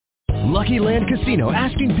Lucky Land Casino,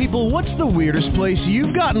 asking people, what's the weirdest place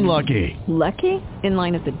you've gotten lucky? Lucky? In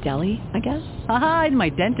line at the deli, I guess? Aha, in my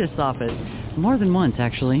dentist's office. More than once,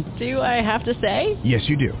 actually. Do I have to say? Yes,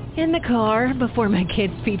 you do. In the car before my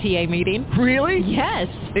kids' PTA meeting. Really? Yes.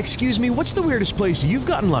 Excuse me, what's the weirdest place you've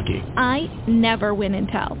gotten lucky? I never win and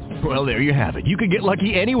tell. Well, there you have it. You can get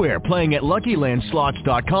lucky anywhere, playing at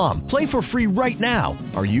LuckyLandSlots.com. Play for free right now.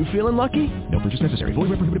 Are you feeling lucky? No purchase necessary. Void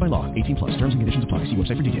where prohibited by law. 18 plus. Terms and conditions apply. See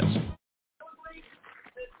website for details.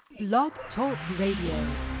 Blog Talk Radio.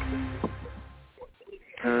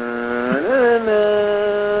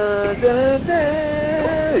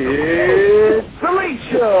 It's the Late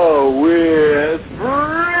Show with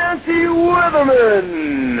Francie Weatherman.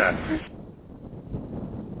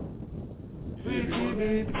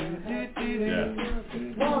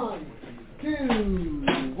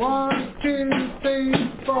 One, two, three,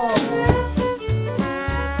 four.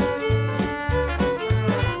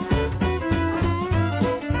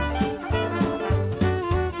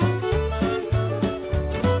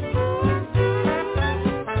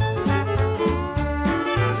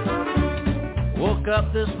 Woke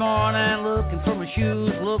up this morning looking for my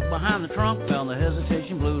shoes, looked behind the trunk, found the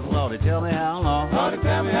hesitation blues. Lordy, tell me how long? Lordy,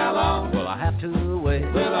 tell me how long? Will I have to wait?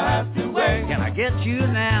 Will I have to wait? Can I get you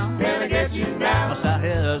now? Can I get you now? Must I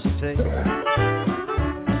hesitate?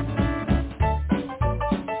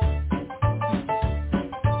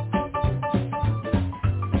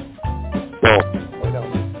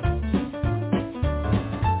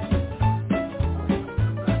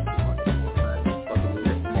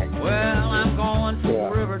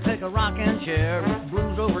 Chair.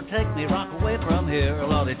 Blues overtake me, rock away from here.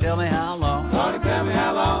 Lordy, tell me how long? Lordy, tell me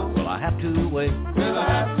how long? Will I have to wait? Will I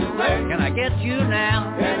have to wait? Can I get you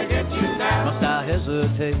now? Can I get you now? Must I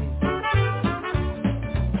hesitate?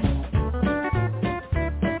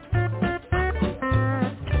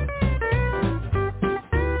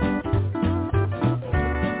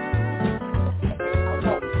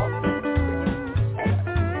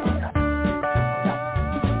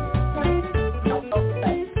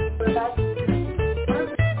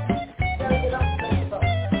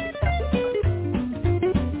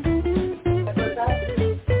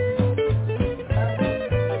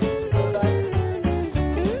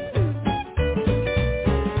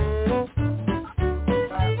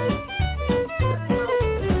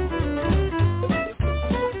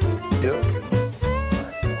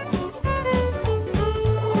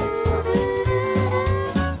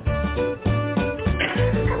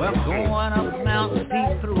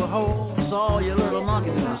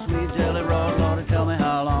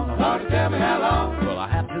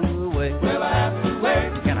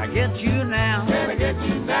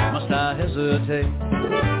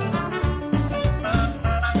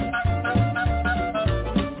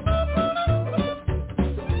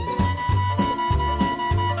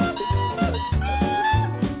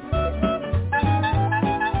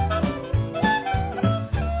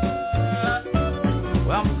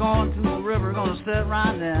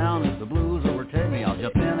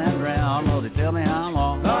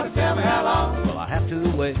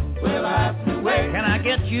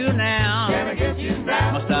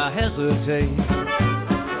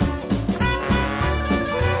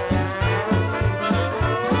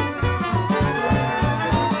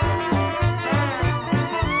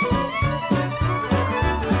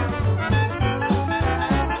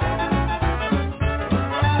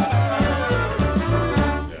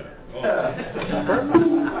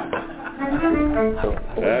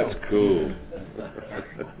 That's cool.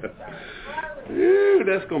 Ew,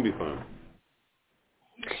 that's going to be fun.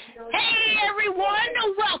 Hey, everyone.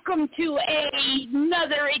 Welcome to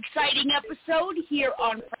another exciting episode here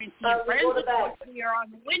on Francie and Friends. We are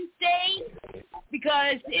on Wednesday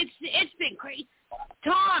because it's been great.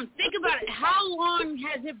 Tom, think about it. How long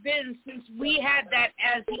has it been since we had that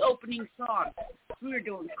as the opening song? We were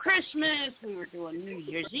doing Christmas. We were doing New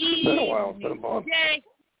Year's Eve. It's been a while. It's been a month.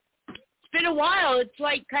 It's been a while. It's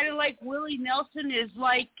like kind of like Willie Nelson is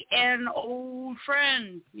like an old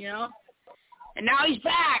friend, you know? And now he's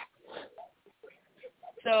back.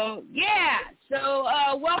 So, yeah. So,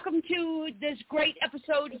 welcome to this great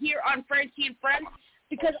episode here on Francie and Friends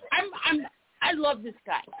because I love this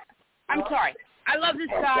guy. I'm sorry. I love this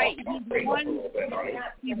guy.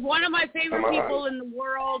 He's one of my favorite people in the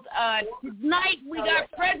world. Tonight we got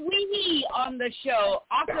Fred Wiehe on the show.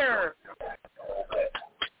 Author.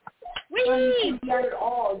 Wiehe!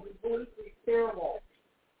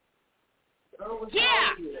 Yeah.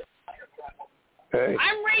 Hey.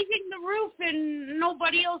 I'm raising the roof and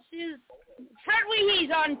nobody else is. Fred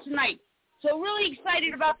Wiehe's on tonight. So really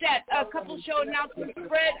excited about that. A couple show announcements.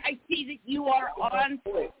 Fred, I see that you are on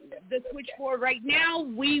the switchboard right now.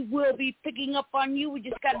 We will be picking up on you. We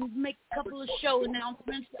just got to make a couple of show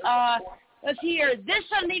announcements. Let's see here. This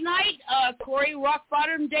Sunday night, Corey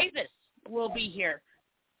Rockbottom Davis will be here.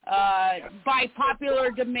 By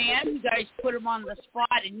popular demand, you guys put him on the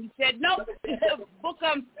spot, and he said, nope, book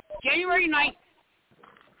him January 9th.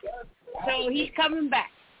 So he's coming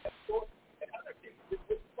back.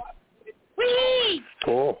 Whee!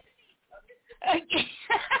 Cool. Okay.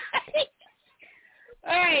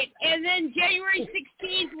 All right, and then January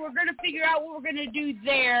 16th, we're going to figure out what we're going to do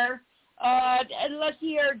there. And let's see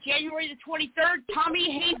here, January the 23rd,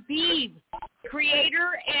 Tommy Habib,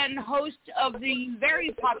 creator and host of the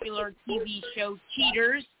very popular TV show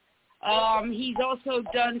Cheaters. He's also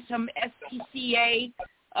done some SPCA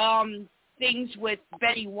things with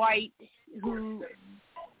Betty White, who,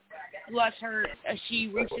 bless her, she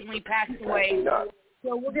recently passed away.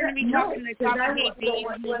 So we're going to be talking to Tommy Habib,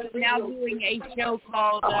 who's now doing a show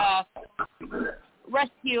called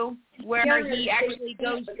Rescue, where he actually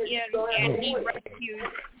goes in and he rescues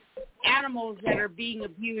animals that are being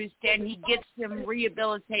abused, and he gets them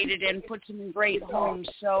rehabilitated and puts them in great homes.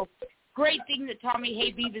 So great thing that Tommy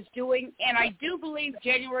Habib is doing. And I do believe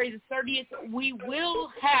January the 30th, we will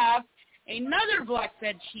have another Black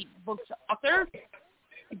Bed Sheet Books author,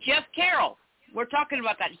 Jeff Carroll. We're talking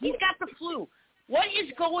about that. He's got the flu. What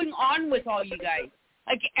is going on with all you guys?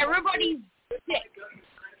 Like, everybody's sick.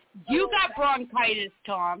 You got bronchitis,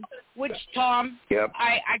 Tom. Which, Tom, yep.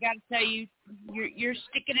 I got to tell you, you're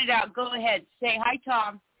sticking it out. Go ahead. Say hi,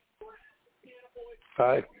 Tom.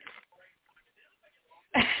 Hi.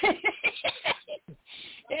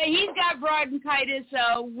 Yeah, he's got bronchitis.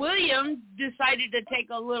 William decided to take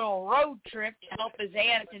a little road trip to help his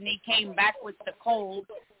aunt, and he came back with the cold.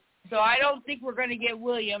 So I don't think we're going to get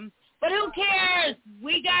William. But who cares?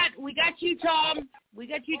 We got you, Tom. We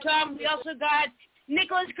got you, Tom. We also got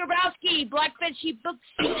Nicholas Grabowski, Black Bed Sheet Books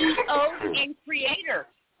CEO and creator.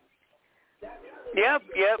 Yep.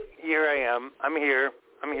 Here I am. I'm here.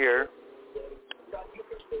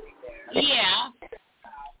 Yeah.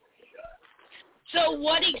 So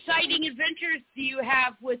what exciting adventures do you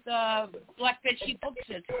have with Black Bed Sheet Books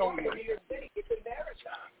that's going on?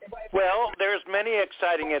 Well, there's many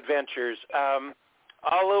exciting adventures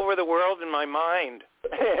all over the world in my mind.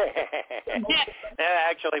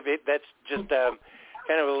 Actually, that's just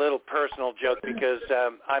kind of a little personal joke because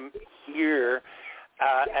I'm here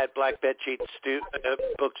at Black Bed Sheet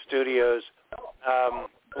Book Studios,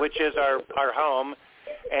 which is our home.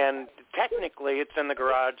 And technically it's in the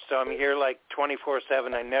garage, so I'm here like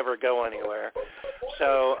 24/7. I never go anywhere.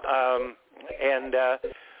 So,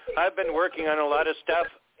 I've been working on a lot of stuff.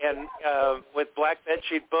 And with Black Bed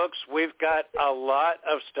Sheet Books, we've got a lot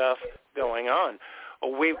of stuff going on.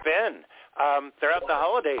 We've been throughout the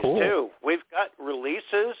holidays, too. We've got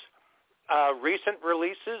releases, recent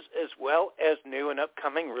releases, as well as new and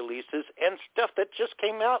upcoming releases, and stuff that just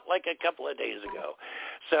came out like a couple of days ago.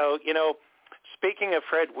 So, speaking of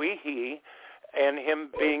Fred Wiehe and him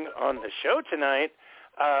being on the show tonight,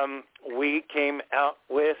 we came out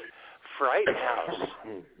with Fright House,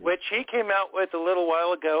 which he came out with a little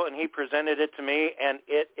while ago, and he presented it to me, and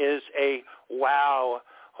it is a wow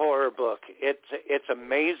horror book. It's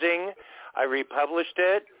amazing. I republished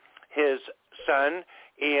it. His son,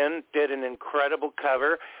 Ian, did an incredible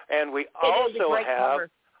cover, and we also have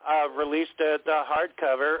released the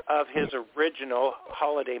hardcover of his original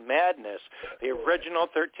Holiday Madness, the original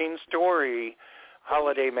 13-story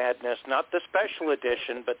Holiday Madness, not the special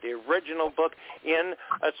edition, but the original book in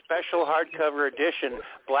a special hardcover edition,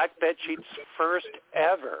 Black Bed Sheet's first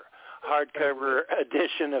ever hardcover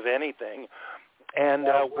edition of anything. And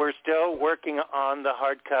we're still working on the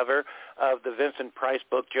hardcover of the Vincent Price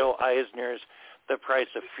book, Joe Eisner's The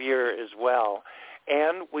Price of Fear as well.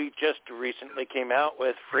 And we just recently came out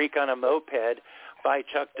with Freak on a Moped by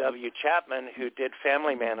Chuck W. Chapman, who did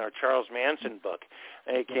Family Man, our Charles Manson book.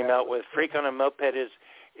 And he came out with Freak on a Moped is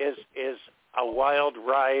a wild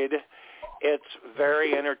ride. It's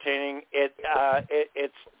very entertaining.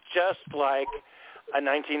 It's just like a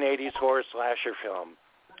 1980s horror slasher film.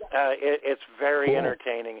 It's very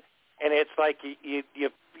entertaining, and it's like you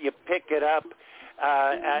pick it up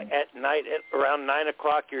at night at around 9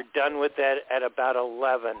 o'clock. You're done with that at about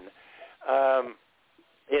 11.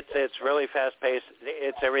 It's really fast paced.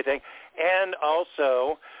 It's everything, and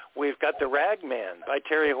also we've got The Ragman by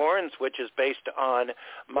Terry Horns, which is based on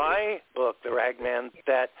my book, The Ragman,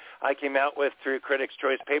 that I came out with through Critics'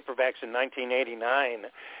 Choice Paperbacks in 1989,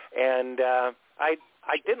 and I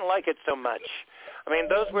I didn't like it so much. I mean,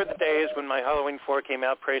 those were the days when my Halloween 4 came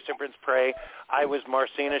out, Pray Simperance Pray. I was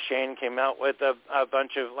Marcina Shane, came out with a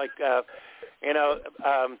bunch of, like,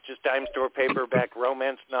 just dime store paperback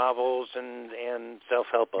romance novels and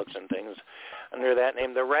self-help books and things under that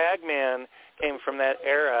name. The Ragman came from that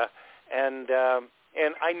era, and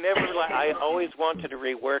I always wanted to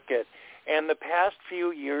rework it. And the past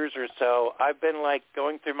few years or so, I've been, like,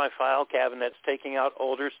 going through my file cabinets, taking out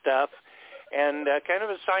older stuff, and kind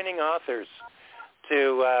of assigning authors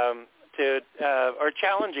or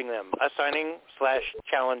challenging them,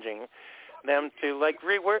 assigning/challenging them to, like,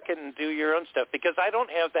 rework it and do your own stuff, because I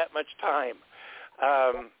don't have that much time.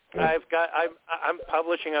 I'm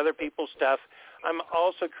publishing other people's stuff. I'm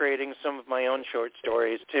also creating some of my own short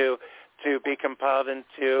stories to be compiled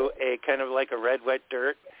into a kind of like a Red Wet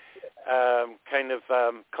Dirt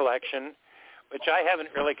collection, which I haven't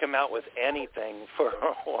really come out with anything for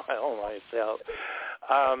a while myself.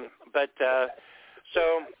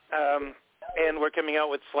 And we're coming out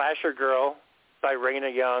with Slasher Girl by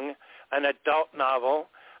Raina Young, an adult novel,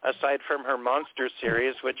 aside from her Monster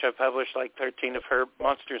series, which I've published like 13 of her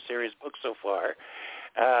Monster series books so far.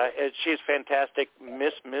 She's fantastic.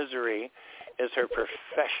 Miss Misery is her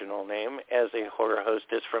professional name as a horror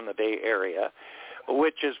hostess from the Bay Area,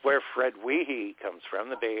 which is where Fred Wiehe comes from,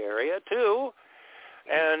 the Bay Area, too.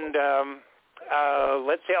 And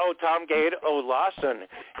let's see, Tom Gade Lawson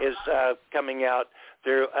is coming out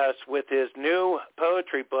through us with his new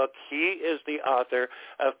poetry book. He is the author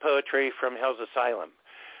of Poetry from Hell's Asylum.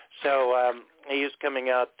 So he's coming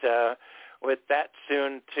out with that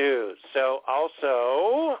soon, too. So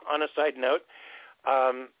also, on a side note,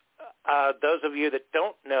 those of you that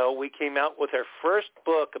don't know, we came out with our first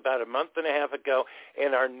book about a month and a half ago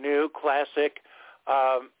in our new classic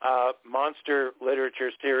monster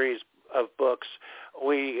literature series of books.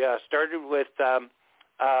 We started with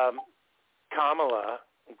Kamala,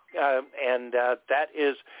 and that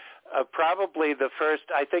is probably the first,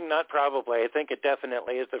 I think it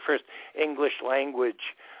definitely is the first English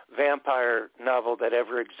language vampire novel that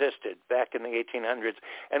ever existed back in the 1800s.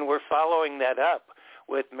 And we're following that up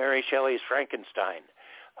with Mary Shelley's Frankenstein,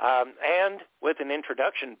 and with an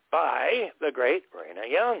introduction by the great Raina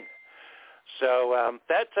Young. So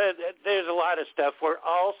there's a lot of stuff. We're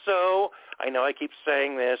also, I know I keep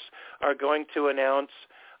saying this, are going to announce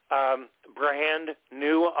brand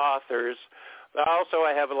new authors. Also,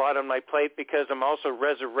 I have a lot on my plate because I'm also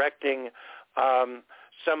resurrecting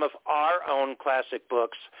some of our own classic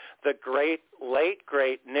books, the late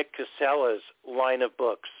great Nick Casella's line of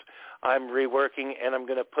books. I'm reworking, and I'm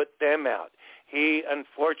going to put them out. He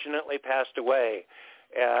unfortunately passed away.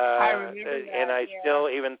 Still,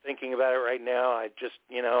 even thinking about it right now, I just,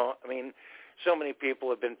 so many people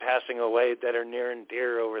have been passing away that are near and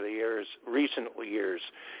dear over the years, recent years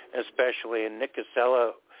especially, and Nick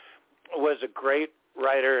Casella was a great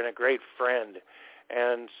writer and a great friend.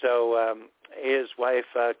 And so his wife,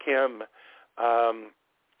 Kim,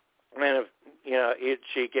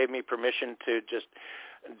 she gave me permission to just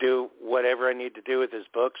do whatever I need to do with his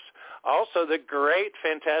books. Also, the great,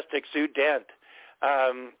 fantastic Sue Dent,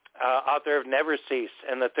 author of Never Cease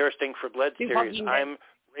and the Thirsting for Blood series. I'm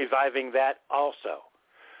reviving that also.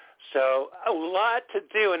 So a lot to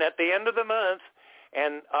do. And at the end of the month,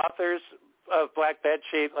 and authors of Black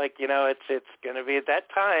Bedsheet, it's going to be at that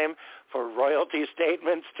time for royalty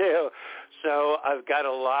statements too. So I've got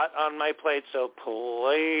a lot on my plate, so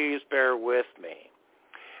please bear with me.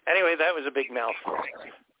 Anyway, that was a big mouthful.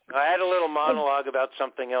 I had a little monologue about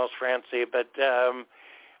something else, Francie, but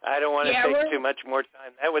I don't want to take too much more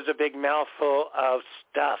time. That was a big mouthful of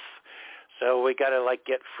stuff. So we got to,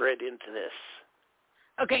 get Fred into this.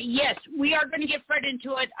 Okay, yes, we are going to get Fred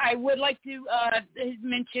into it. I would like to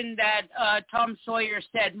mention that Tom Sawyer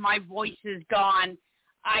said, my voice is gone.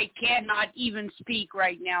 I cannot even speak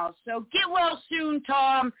right now. So get well soon,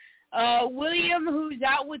 Tom. William, who's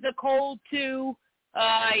out with a cold, too,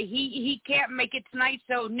 he can't make it tonight.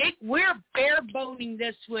 So, Nick, we're bare-boning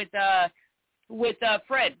this with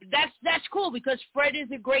Fred. That's cool because Fred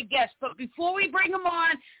is a great guest. But before we bring him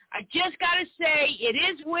on, I just got to say it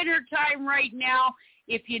is winter time right now.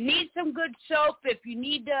 If you need some good soap, if you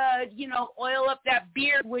need to, oil up that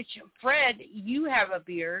beard, which, Fred, you have a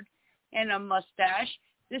beard and a mustache,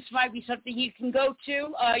 this might be something you can go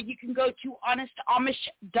to. You can go to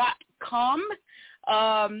honestamish.com.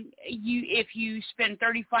 If you spend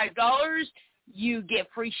 $35, you get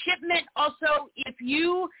free shipment. Also, if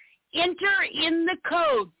you enter in the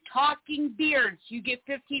code Talking Beards, you get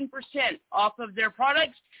 15% off of their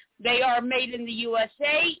products. They are made in the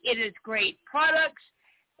USA. It is great products.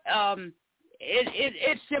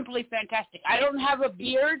 It's simply fantastic. I don't have a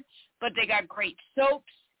beard, but they got great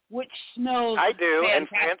soaps, which smells I do, fantastic. and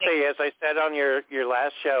Francie, as I said on your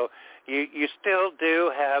last show, you still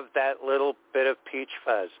do have that little bit of peach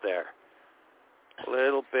fuzz there. A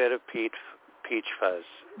little bit of peach fuzz.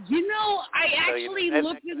 You know, I actually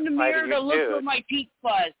looked in the mirror to look for my peach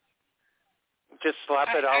fuzz. Just slap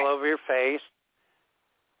it all over your face.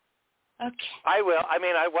 Okay. I will. I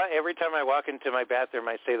mean, every time I walk into my bathroom,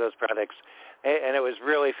 I see those products, and it was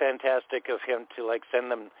really fantastic of him to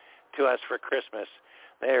send them to us for Christmas.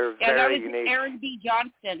 They're very unique. That was Aaron D.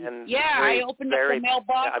 Johnston. And I opened up the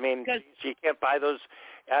mailbox. I mean, you can't buy those.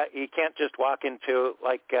 You can't just walk into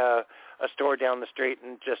a store down the street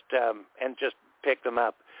and just pick them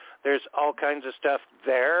up. There's all kinds of stuff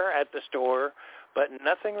there at the store, but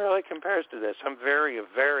nothing really compares to this. I'm very,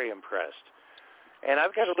 very impressed. And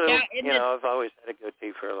I've got a little, I've always had a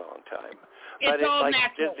goatee for a long time. But it's all like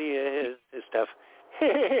natural. his stuff.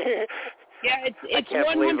 It's I can't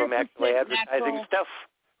 100% believe I'm actually advertising natural. stuff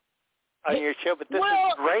on your show, but this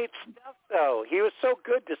is great stuff, though. He was so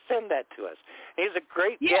good to send that to us. He's a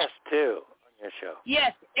great guest, too, on your show.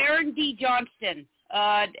 Yes, Aaron D. Johnston,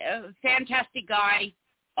 fantastic guy,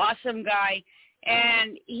 awesome guy,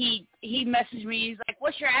 and he messaged me. He's like,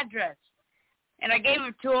 "What's your address?" And I gave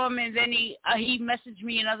it to him, and then he messaged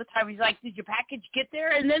me another time. He's like, "Did your package get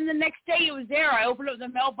there?" And then the next day it was there. I opened up the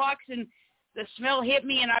mailbox, and the smell hit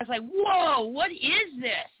me, and I was like, "Whoa, what is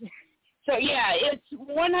this?" So, yeah, it's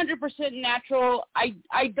 100% natural.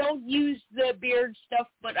 I don't use the beard stuff,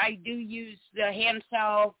 but I do use the hand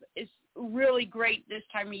salve. It's really great this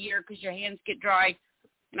time of year because your hands get dry,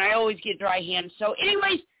 and I always get dry hands. So,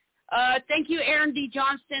 anyways, thank you, Aaron D.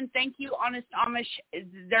 Johnston. Thank you, Honest Amish.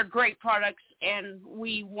 They're great products, and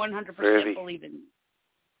we 100% believe in them.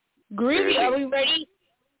 Groovy, are we ready?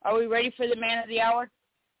 Are we ready for the man of the hour?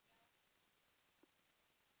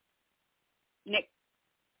 Nick?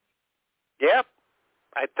 Yep,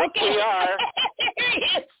 I think we are.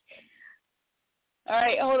 All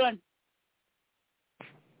right, hold on.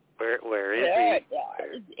 Where is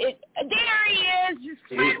he? There he is.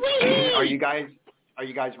 Wiehe. Are you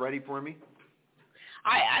guys ready for me?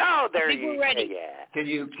 I think we're ready. Yeah. Can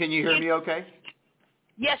you hear me okay?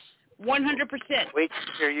 Yes, 100%. We can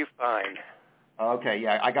hear you fine. Okay,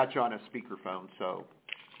 yeah, I got you on a speakerphone, so.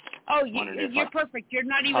 Oh, you're perfect. You're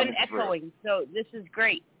not even echoing, so this is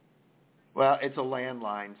great. Well, it's a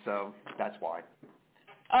landline, so that's why.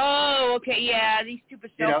 Oh, okay, yeah, these stupid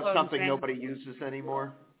cell phones. Something nobody uses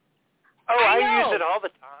anymore. Oh, I use it all the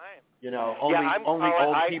time. Only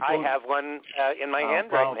old people. I have one in my hand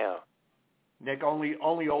right now. Nick, only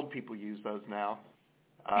old people use those now.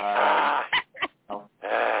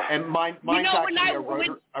 And mine's actually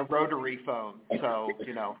a rotary phone, so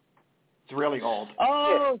it's really old.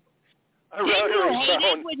 Oh. Did you hate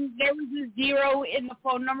it when there was a 0 in the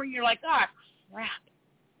phone number? You're like, crap.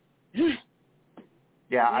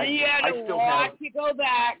 Yeah, I still have to go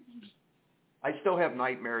back. I still have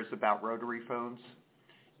nightmares about rotary phones.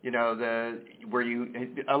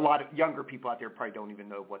 A lot of younger people out there probably don't even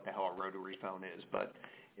know what the hell a rotary phone is, but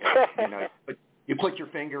but you put your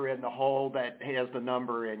finger in the hole that has the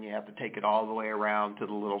number, and you have to take it all the way around to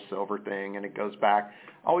the little silver thing, and it goes back.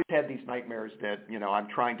 I always had these nightmares that, I'm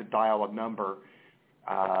trying to dial a number,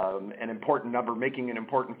 an important number, making an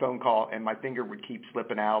important phone call, and my finger would keep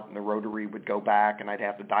slipping out, and the rotary would go back, and I'd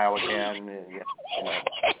have to dial again.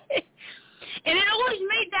 And it always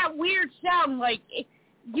made that weird sound, like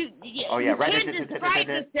you can't describe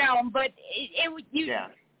the sound, but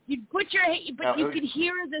you'd put your, but you could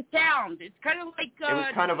hear the sound. It's kind of like it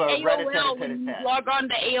was kind of a AOL when you log on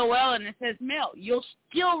to AOL and it says mail. You'll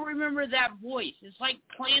still remember that voice. It's like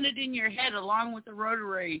planted in your head along with the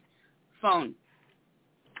rotary phone.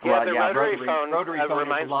 Yeah, the rotary phone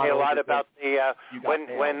reminds me a lot about the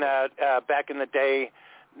when back in the day,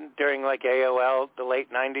 during like AOL, the late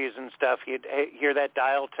 90s and stuff, you'd hear that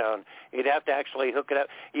dial tone. You'd have to actually hook it up.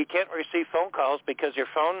 You can't receive phone calls because your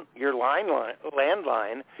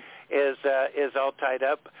landline is all tied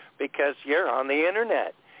up because you're on the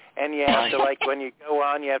internet. And you have to, like, when you go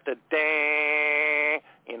on, you have to ding,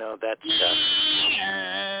 that stuff.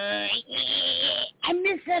 I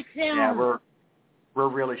miss that sound. Yeah, we're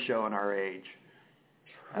really showing our age.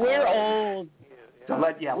 We're old. So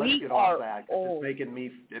let's get off that.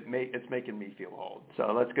 It's making me feel old.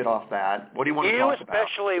 So let's get off that. What do you want to talk about? You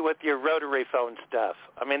especially with your rotary phone stuff.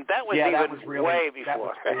 I mean, that was way before. That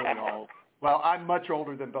was really old. Well, I'm much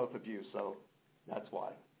older than both of you, so that's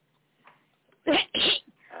why.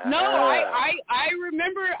 No, I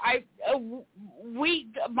remember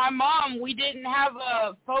my mom, we didn't have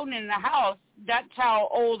a phone in the house. That's how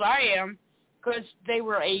old I am. because they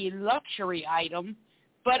were a luxury item.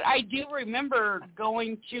 But I do remember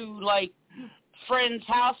going to, like, friends'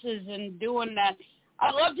 houses and doing that.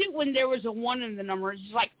 I loved it when there was a 1 in the number. It's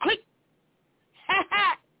like, click.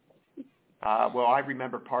 Well, I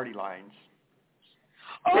remember party lines.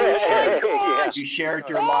 Oh, my gosh. You shared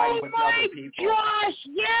your line with other people. Oh, my gosh,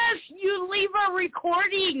 yes. You leave a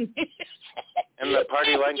recording. And the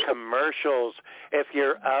party line commercials, if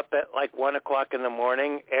you're up at like 1 o'clock in the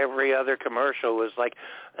morning, every other commercial was like,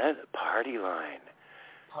 party line.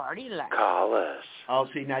 Party line. Call us. Oh,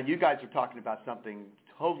 see, now you guys are talking about something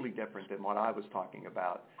totally different than what I was talking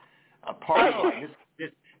about. A party line,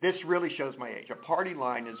 this really shows my age. A party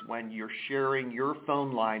line is when you're sharing your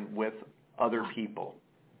phone line with other people.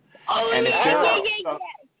 Oh, and if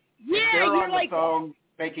they're on the like, phone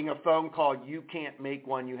making a phone call, you can't make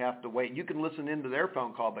one. You have to wait. You can listen into their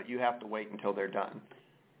phone call, but you have to wait until they're done.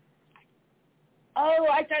 Oh,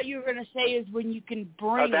 I thought you were going to say is when you can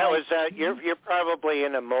bring. Oh, that was you're probably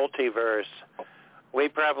in a multiverse. We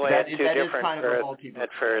probably had two different Earths at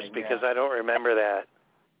first because I don't remember that.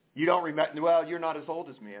 You don't remember? Well, you're not as old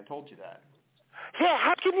as me. I told you that. Yeah,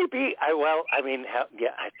 how can you be?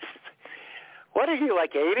 What are you,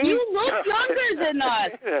 like 80? You look younger than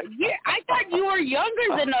us. I thought you were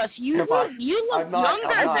younger than us. You look younger than us.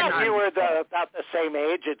 I thought you were about the same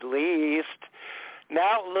age at least.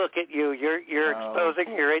 Now look at you. You're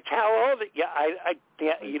exposing your age. How old?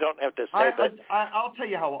 Yeah, you don't have to say that. I'll tell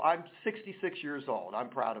you how old. I'm 66 years old. I'm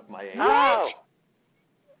proud of my age. Oh.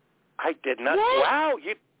 I did not. What? Wow.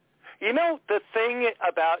 You know, the thing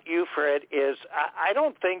about you, Fred, is I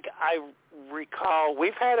don't think I recall.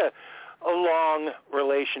 We've had a long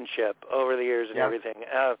relationship over the years and everything.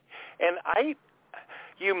 And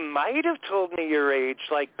you might have told me your age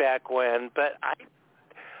like back when, but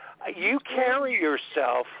you carry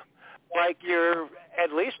yourself like you're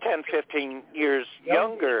at least 10, 15 years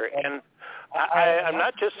younger. And I'm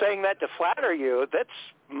not just saying that to flatter you. That's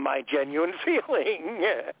my genuine feeling.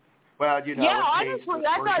 Well, you know. Yeah, honestly,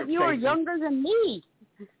 I thought you were younger than me.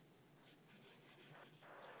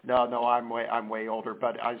 No, I'm way older.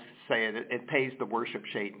 But I was saying it pays to worship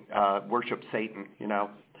Satan. You know,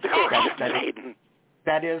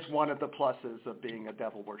 that is one of the pluses of being a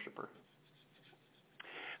devil worshiper.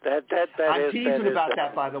 I'm teasing about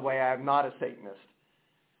that, by the way. I'm not a Satanist.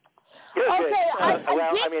 Okay, I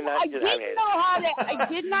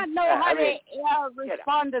did not know how to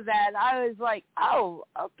respond to that. I was like, oh,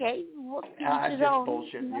 okay. Well, I'm just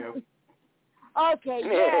bullshitting you. Okay,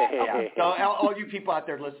 yeah. So all you people out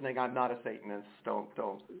there listening, I'm not a Satanist. Don't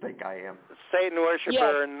think I am. Satan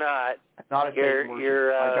worshiper or not, not a Satan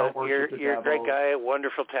worshiper. I don't worship the devil. You're a great guy,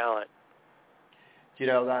 wonderful talent.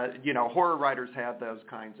 Horror writers have those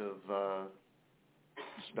kinds of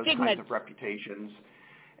reputations.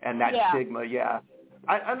 And that stigma,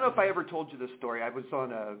 I don't know if I ever told you this story. I was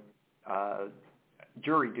on a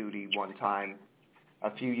jury duty one time a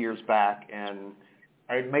few years back, and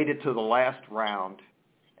I had made it to the last round,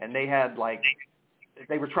 and they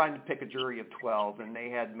were trying to pick a jury of 12, and they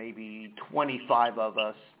had maybe 25 of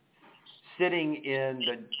us sitting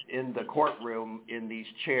in the courtroom in these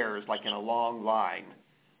chairs, like in a long line,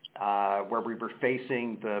 where we were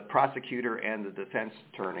facing the prosecutor and the defense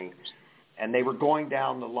attorney. And they were going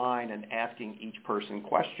down the line and asking each person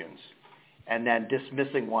questions and then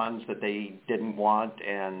dismissing ones that they didn't want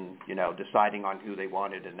and, deciding on who they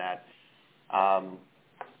wanted and that.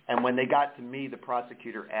 And when they got to me, the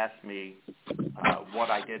prosecutor asked me what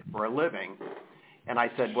I did for a living. And I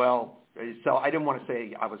said, well, so I didn't want to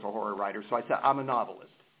say I was a horror writer. So I said, I'm a novelist.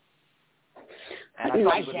 And I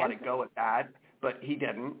thought he would let it go at that, but he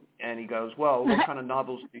didn't. And he goes, well, what kind of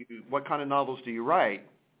novels do you write?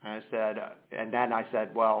 And I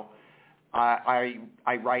said, well, I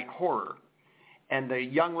write horror. And the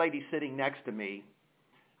young lady sitting next to me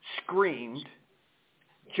screamed,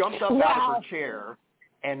 jumped up out of her chair,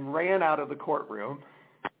 and ran out of the courtroom.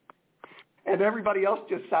 And everybody else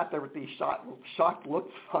just sat there with these shocked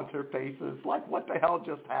looks on their faces, like, what the hell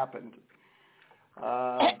just happened?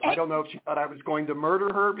 I don't know if she thought I was going to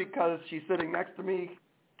murder her because she's sitting next to me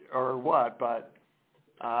or what, but...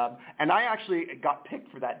 and I actually got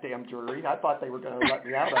picked for that damn jury. I thought they were going to let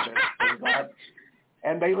me out of it.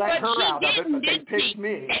 And they let her out of it, but they picked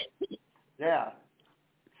me. Yeah.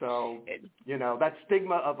 So, that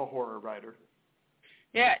stigma of a horror writer.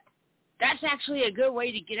 Yeah. That's actually a good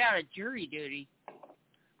way to get out of jury duty.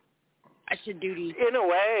 I said duty. In a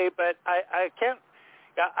way, but I can't...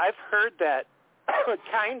 I've heard that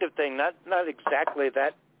kind of thing, not exactly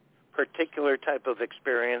that particular type of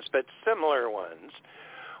experience, but similar ones.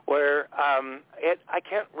 Where I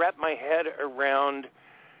can't wrap my head around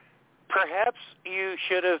perhaps you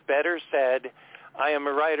should have better said, I am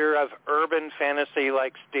a writer of urban fantasy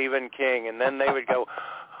like Stephen King, and then they would go,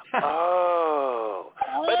 oh.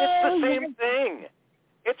 But it's the same thing.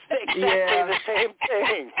 It's exactly the same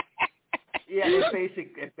thing. Yeah,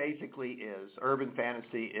 it basically is. Urban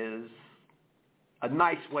fantasy is a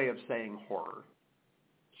nice way of saying horror.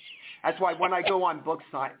 That's why when I go on book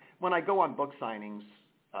signings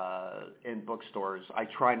in bookstores, I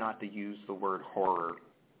try not to use the word horror.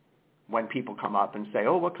 When people come up and say,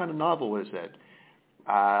 "Oh, what kind of novel is it?"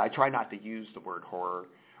 I try not to use the word horror,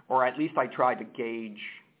 or at least I try to gauge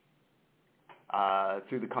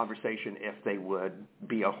through the conversation if they would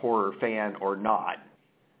be a horror fan or not.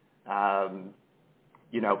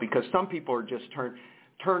 Because some people are just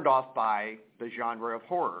turned off by the genre of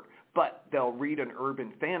horror, but they'll read an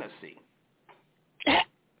urban fantasy.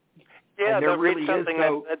 Yeah, they'll read something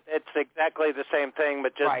that's exactly the same thing,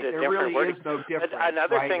 but just a different wording. Is no difference. But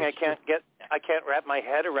another thing I can't wrap my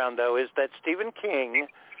head around, though, is that Stephen King,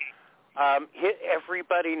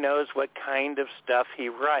 everybody knows what kind of stuff he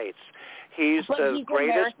writes. He's the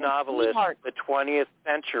greatest novelist of the 20th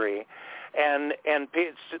century, and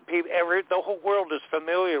the whole world is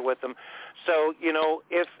familiar with him. So,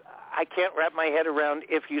 if I can't wrap my head around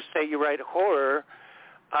if you say you write horror,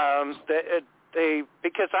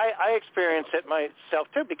 because I experience it myself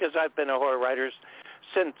too, because I've been a horror writer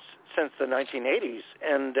since the 1980s,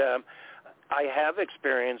 and I have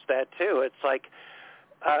experienced that too. It's like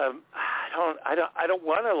I don't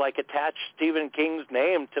want to attach Stephen King's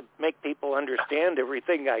name to make people understand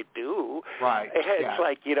everything I do. Right. It's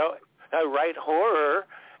like I write horror,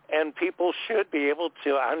 and people should be able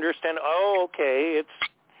to understand. Oh, okay, it's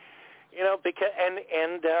because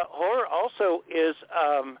and horror also is.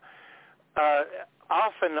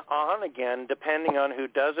 Off and on again, depending on who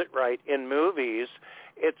does it right. In movies,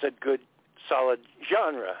 it's a good, solid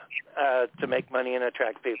genre to make money and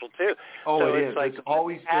attract people too. Oh, so it it's is. like it's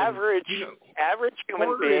always average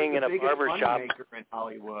human being in a barber shop. Horror is the biggest moneymaker in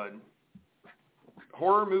Hollywood.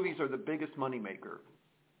 Horror movies are the biggest moneymaker.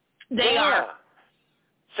 They are.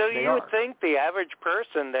 So you would think the average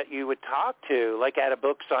person that you would talk to, like at a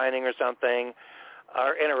book signing or something,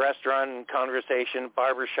 or in a restaurant conversation,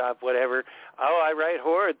 barbershop, whatever, I write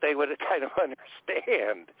horror, they would kind of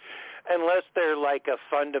understand. Unless they're like a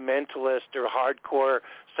fundamentalist or hardcore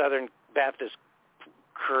Southern Baptist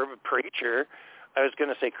preacher. I was going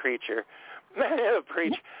to say creature.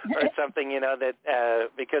 Preach or something, that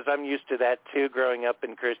because I'm used to that too growing up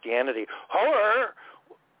in Christianity. Horror?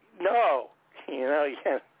 No. You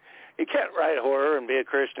can't write horror and be a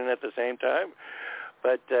Christian at the same time.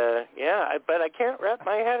 But, but I can't wrap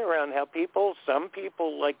my head around how some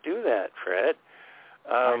people do that, Fred.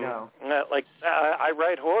 I know. I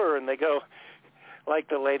write horror, and they go, like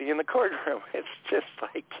the lady in the courtroom. It's just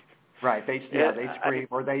like... Right, they scream,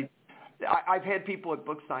 I've had people at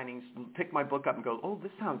book signings pick my book up and go, oh,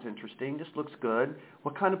 this sounds interesting, this looks good.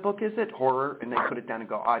 What kind of book is it? Horror. And they put it down and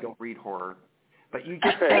go, I don't read horror. But you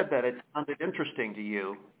just said that it sounded interesting to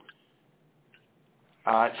you.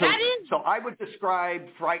 So I would describe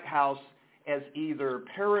Fright House as either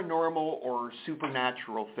paranormal or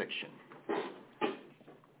supernatural fiction.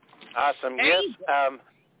 Awesome. Yes.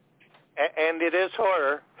 And it is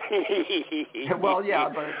horror. Well, yeah,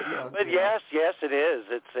 but yes, it is.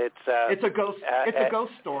 It's a ghost. It's a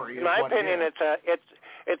ghost story. In my opinion,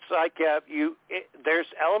 it's like there's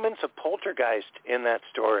elements of poltergeist in that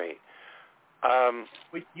story. I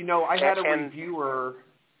had a reviewer.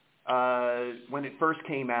 When it first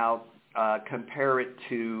came out, compare it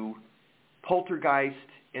to Poltergeist,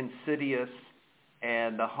 Insidious,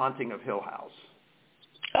 and The Haunting of Hill House.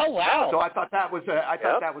 Oh wow! So I thought that was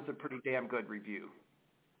a pretty damn good review.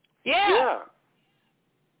 Yeah.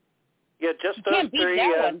 Yeah, just those three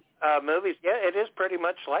movies. Yeah, it is pretty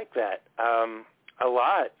much like that. A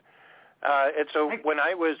lot. And so when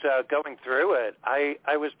I was going through it,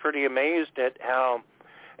 I was pretty amazed at how,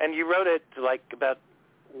 and you wrote it about.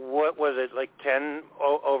 What was it,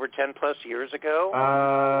 over 10 plus years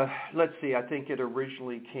ago? Let's see. I think it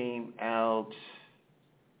originally came out,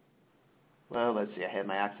 let's see. I had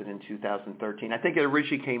my accident in 2013. I think it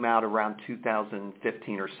originally came out around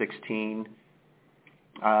 2015 or 16.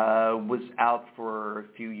 Was out for a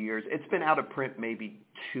few years. It's been out of print maybe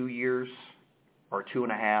 2 years or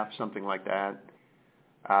 2.5, something like that.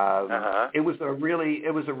 It was a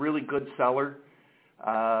really good seller.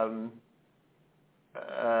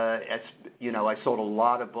 I sold a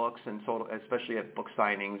lot of books and especially at book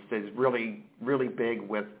signings. It's really, really big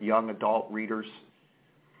with young adult readers.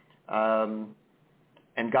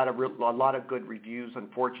 and got a lot of good reviews.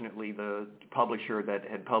 Unfortunately, the publisher that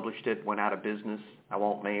had published it went out of business. I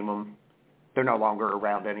won't name them. They're no longer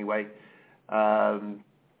around anyway. And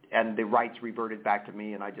the rights reverted back to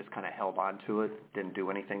me, and I just kind of held on to it, didn't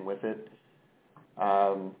do anything with it.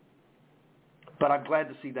 But I'm glad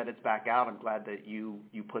to see that it's back out. I'm glad that you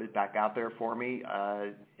put it back out there for me.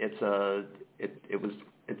 It's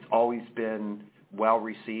always been well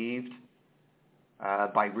received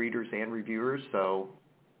by readers and reviewers. So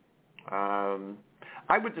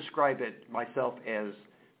I would describe it myself as,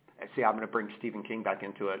 see, I'm going to bring Stephen King back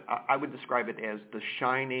into it. I would describe it as The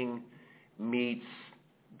Shining meets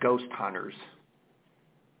Ghost Hunters.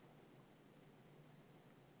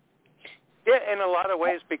 Yeah, in a lot of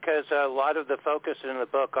ways, because a lot of the focus in the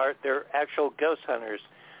book they're actual ghost hunters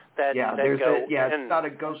that go in. It's not a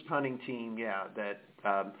ghost hunting team.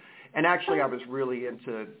 And actually, I was really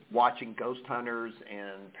into watching Ghost Hunters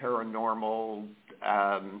and Paranormal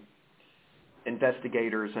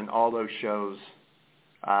Investigators and all those shows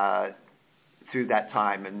through that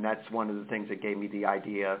time, and that's one of the things that gave me the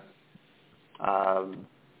idea of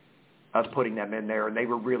putting them in there. And they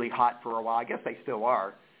were really hot for a while. I guess they still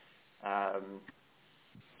are.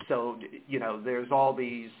 So, there's all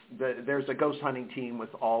these, there's a ghost hunting team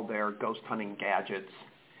with all their ghost hunting gadgets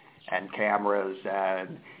and cameras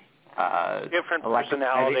and different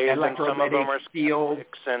personalities, and some of them are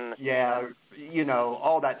skeptics, and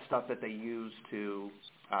all that stuff that they use to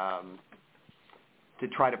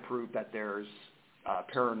try to prove that there's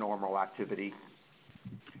paranormal activity.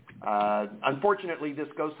 Unfortunately, this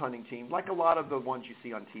ghost hunting team, like a lot of the ones you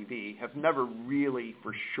see on TV, have never really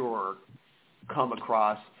for sure come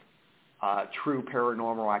across true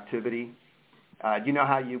paranormal activity. You know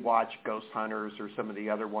how you watch Ghost Hunters or some of the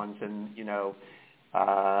other ones, and,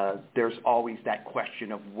 there's always that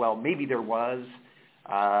question of, well, maybe there was.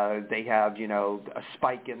 They have, a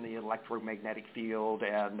spike in the electromagnetic field,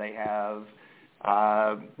 and they have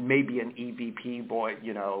maybe an EVP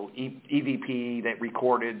EVP that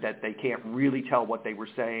recorded that they can't really tell what they were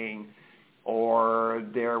saying, or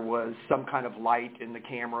there was some kind of light in the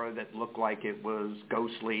camera that looked like it was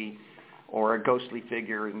ghostly, or a ghostly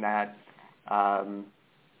figure in that. And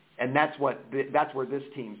that's where this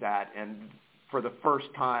team's at. And for the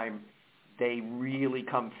first time, they really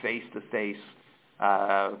come face to face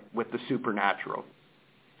with the supernatural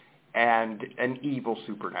and an evil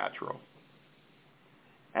supernatural.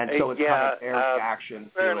 And so it's kind of their reaction.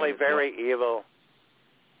 Apparently very evil.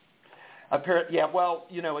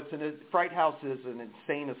 Fright House is an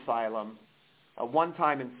insane asylum, a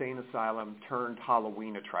one-time insane asylum turned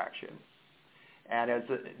Halloween attraction. And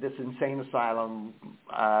this insane asylum,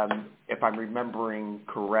 if I'm remembering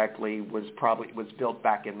correctly, was built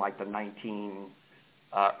back in like the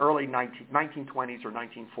early 1920s or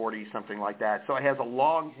 1940s, something like that. So it has a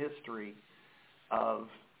long history of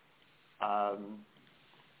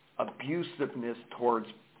abusiveness towards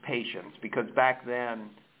patients, because back then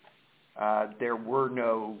there were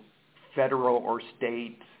no federal or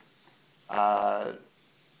state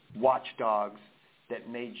watchdogs that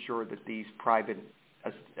made sure that these private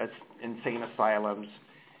insane asylums,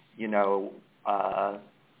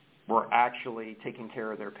 were actually taking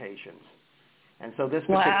care of their patients. And so this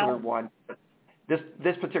particular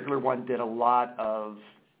one did a lot of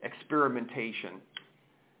experimentation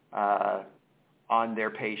on their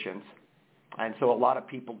patients. And so a lot of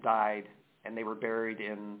people died, and they were buried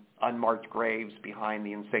in unmarked graves behind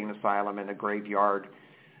the insane asylum in a graveyard.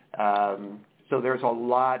 So there's a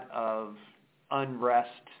lot of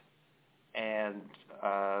unrest and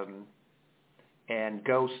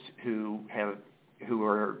ghosts who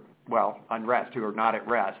are not at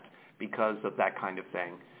rest because of that kind of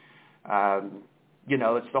thing.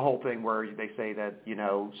 It's the whole thing where they say that,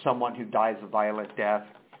 someone who dies a violent death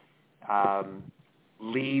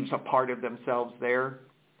leaves a part of themselves there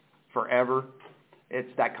forever.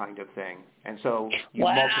 It's that kind of thing. And so you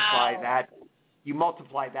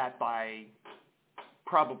multiply that by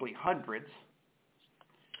probably hundreds,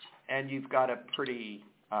 and you've got a pretty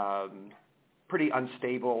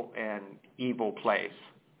unstable and evil place.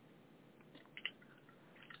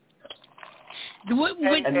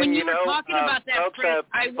 When you were talking about that, folks,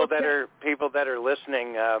 people that are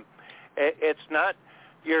listening, it's not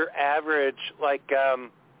your average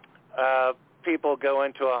people go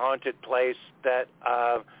into a haunted place that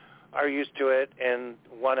are used to it and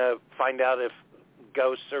want to find out if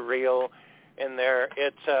ghosts are real in there.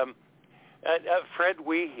 It's Fred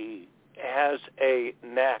Wiehe has a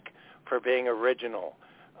knack for being original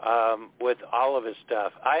with all of his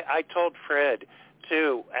stuff. I told Fred,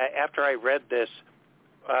 too, after I read this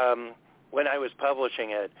when I was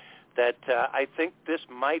publishing it, that I think this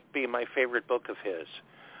might be my favorite book of his,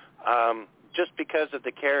 just because of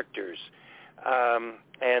the characters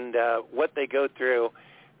and what they go through.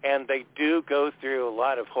 And they do go through a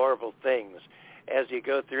lot of horrible things as you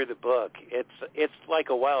go through the book. It's like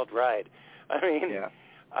a wild ride. I mean,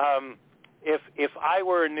 if I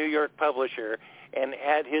were a New York publisher and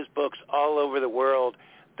had his books all over the world,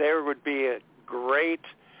 there would be a great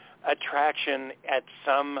attraction at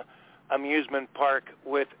some amusement park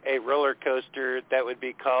with a roller coaster that would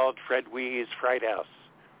be called Fred Wiehe's Fright House.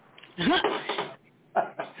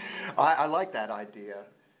 I like that idea.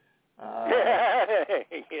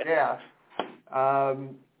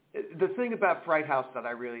 The thing about Fright House that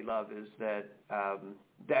I really love is that,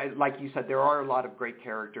 like you said, there are a lot of great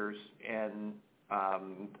characters, and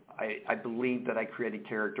I believe that I created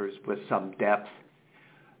characters with some depth.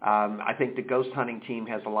 I think the ghost hunting team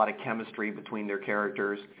has a lot of chemistry between their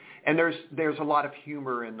characters, and there's a lot of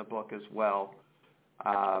humor in the book as well.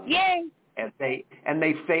 Yay! And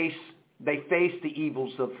they face the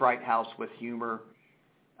evils of Fright House with humor.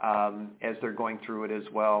 As they're going through it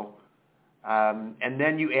as well. And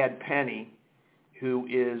then you add Penny, who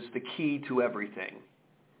is the key to everything.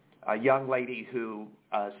 A young lady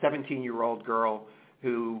a 17-year-old girl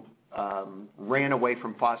who ran away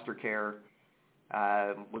from foster care,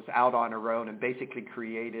 was out on her own and basically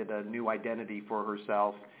created a new identity for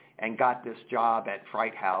herself and got this job at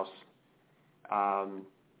Fright House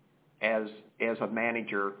as a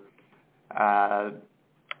manager,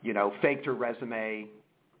 faked her resume.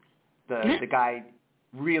 The guy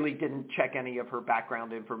really didn't check any of her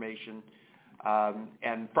background information.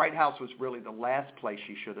 And Fright House was really the last place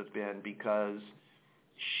she should have been because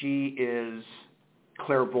she is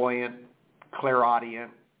clairvoyant,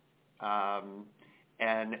 clairaudient,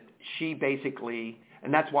 and she basically,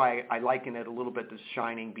 and that's why I liken it a little bit to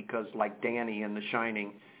Shining, because like Danny in The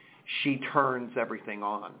Shining, she turns everything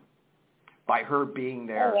on. By her being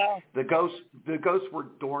there, the ghosts were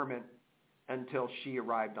dormant until she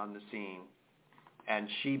arrived on the scene, and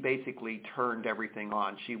she basically turned everything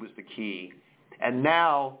on. She was the key. And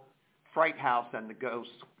now Fright House and the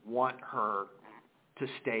ghosts want her to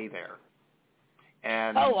stay there.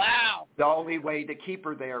 And the only way to keep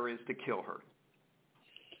her there is to kill her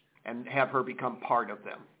and have her become part of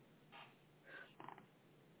them.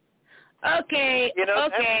 Okay. That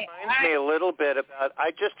reminds me a little bit about,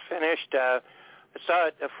 I just finished, saw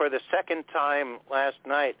it for the second time last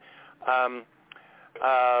night,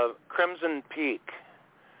 Crimson Peak,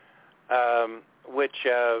 which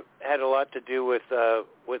had a lot to do with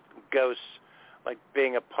ghosts, like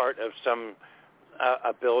being a part of some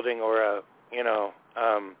a building or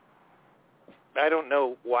I don't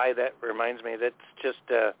know why that reminds me. That's just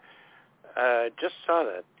saw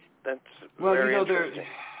that. That's very interesting.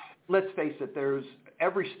 Let's face it. There's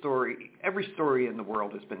every story in the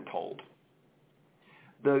world has been told.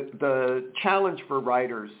 The challenge for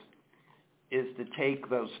writers is to take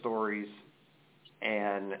those stories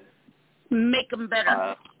and make them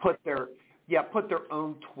better. Put their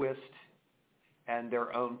own twist and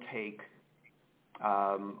their own take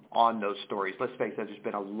on those stories. Let's face it, there's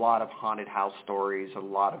been a lot of haunted house stories, a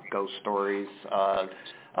lot of ghost stories,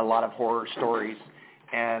 a lot of horror stories,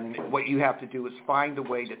 and what you have to do is find a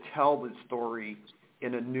way to tell the story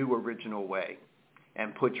in a new, original way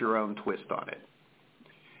and put your own twist on it.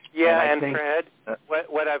 Yeah, and Fred,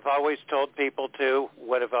 what I've always told people too,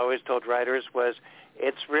 what I've always told writers was,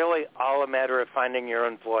 it's really all a matter of finding your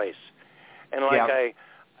own voice. And I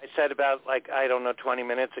said about 20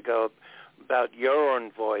 minutes ago about your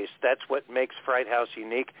own voice, that's what makes Fright House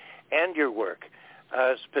unique, and your work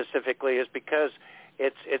specifically is because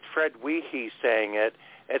it's Fred Wiehe saying it.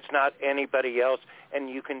 It's not anybody else, and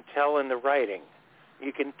you can tell in the writing.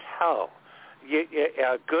 You can tell.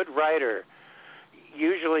 A good writer,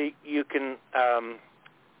 usually you can,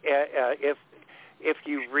 if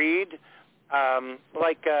you read,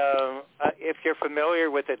 if you're familiar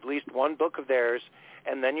with at least one book of theirs,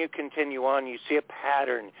 and then you continue on, you see a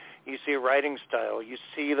pattern, you see a writing style, you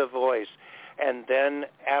see the voice, and then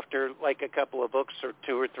after a couple of books or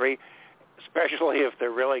two or three, especially if they're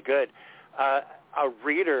really good, a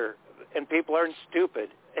reader, and people aren't stupid,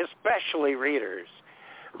 especially readers,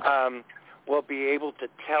 will be able to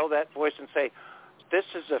tell that voice and say, this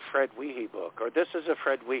is a Fred Wiehe book, or this is a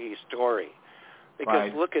Fred Wiehe story.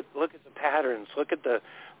 Because look at the patterns, look at the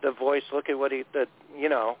voice, look at what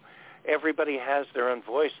everybody has their own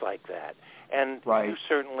voice like that, and you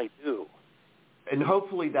certainly do. And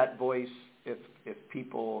hopefully that voice, if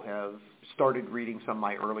people have started reading some of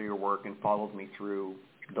my earlier work and followed me through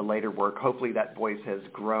the later work, hopefully that voice has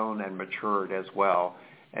grown and matured as well,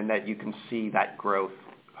 and that you can see that growth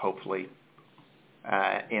hopefully,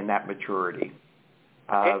 in that maturity.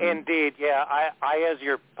 Indeed, yeah. I as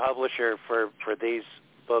your publisher for these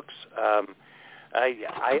books,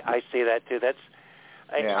 I see that too.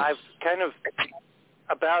 I've kind of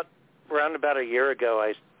around about a year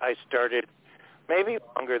ago, I started, maybe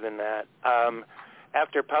longer than that,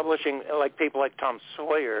 after publishing like people like Tom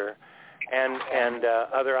Sawyer and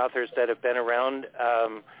other authors that have been around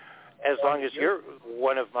as long as you're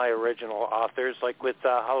one of my original authors, like with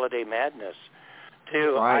Holiday Madness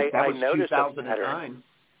too. Right, that was I noticed 2009. a pattern.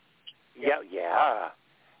 Yeah.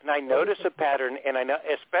 And I notice a pattern, and I know,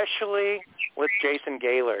 especially with Jason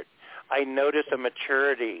Gaylord, I notice a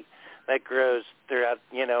maturity that grows throughout,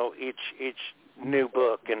 each new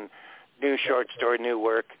book and new short story, new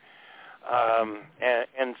work.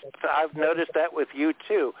 And I've noticed that with you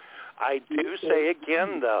too. I do say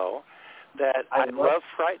again, though, that I love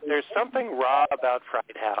Fright. There's something raw about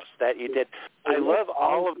Fright House that you did. I love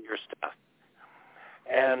all of your stuff,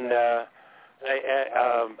 and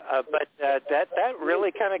but that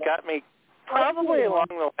really kind of got me probably along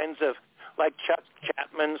the lines of like Chuck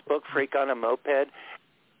Chapman's book Freak on a Moped.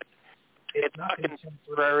 It's not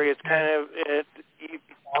contemporary. It's kind of you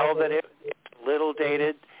know that it's a little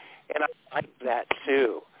dated, and I like that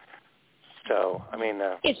too. So I mean,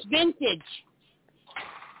 it's vintage.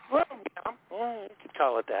 Well, yeah, you could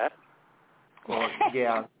call it that. Well,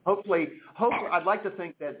 yeah. Hopefully, I'd like to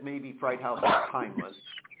think that maybe Fright House is timeless.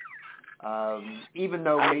 Even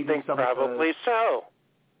though maybe I think some probably of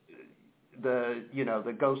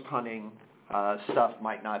the ghost hunting stuff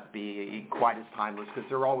might not be quite as timeless because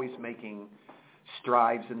they're always making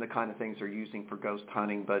strides in the kind of things they're using for ghost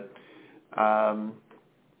hunting. But but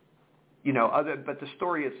the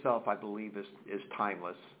story itself, I believe, is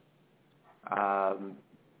timeless.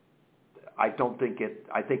 I don't think it.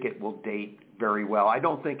 I think it will date very well. I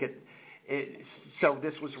don't think it. So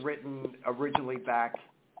this was written originally back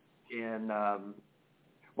in.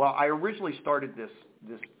 I originally started this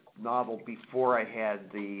novel before I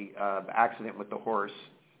had the accident with the horse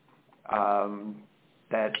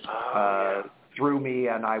that threw me,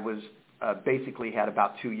 and I was basically had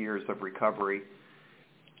about 2 years of recovery,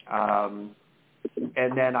 and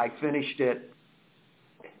then I finished it.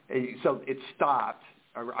 So it stopped.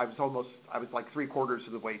 I was like 3/4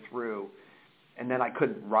 of the way through, and then I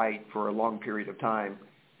couldn't write for a long period of time.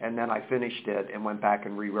 And then I finished it and went back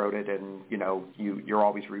and rewrote it. And you're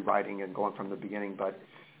always rewriting and going from the beginning. But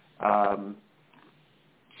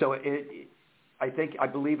so I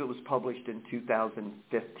believe it was published in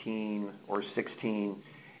 2015 or 16,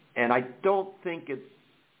 and I don't think it's,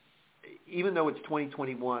 even though it's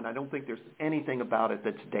 2021, I don't think there's anything about it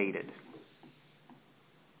that's dated.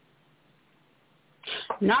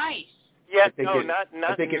 Nice. Yeah, not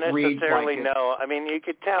necessarily. Like no, I mean you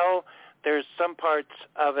could tell there's some parts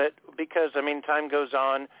of it because I mean time goes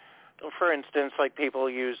on. For instance, like people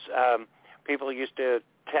used to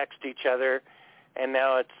text each other, and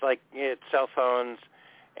now it's like it's cell phones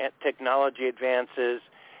and technology advances.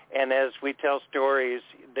 And as we tell stories,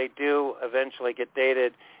 they do eventually get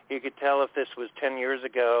dated. You could tell if this was 10 years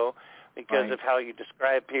ago because of how you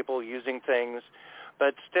describe people using things.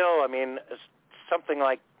 But still, I mean, something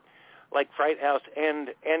like Fright House and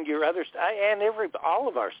your other and all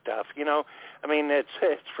of our stuff, I mean,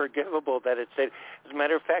 it's forgivable that it's dated. As a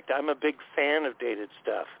matter of fact, I'm a big fan of dated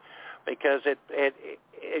stuff because it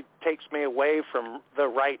takes me away from the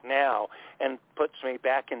right now and puts me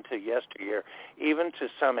back into yesteryear, even to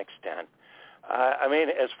some extent. I mean,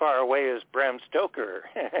 as far away as Bram Stoker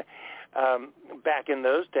back in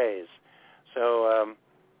those days. So,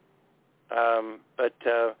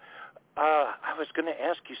 I was going to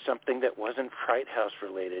ask you something that wasn't Fright House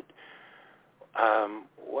related.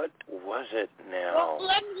 What was it now? Well,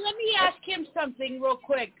 let me ask him something real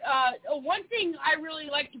quick. One thing I really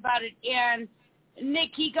liked about it, and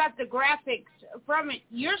Nick, he got the graphics from it.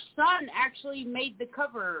 Your son actually made the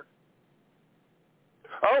cover.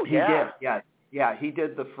 Oh, yeah. He did, yeah. He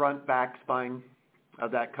did the front, back, spine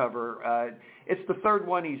of that cover. It's the third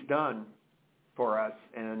one he's done for us,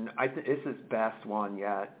 and it's his best one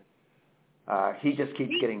yet. He just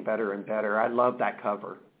keeps getting better and better. I love that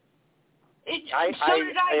cover. I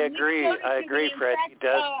agree. I agree, Fred. He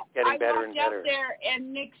does getting better and better. I walked out there,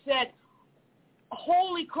 and Nick said,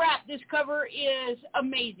 "Holy crap, this cover is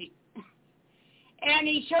amazing." And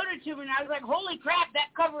he showed it to me, and I was like, "Holy crap,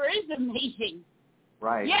 that cover is amazing."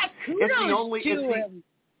 Right. Yeah, kudos to him.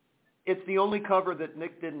 It's the only cover that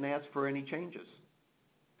Nick didn't ask for any changes.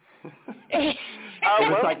 Because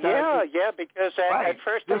at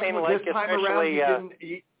first, I mean, like this time especially around,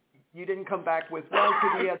 you didn't come back with, well,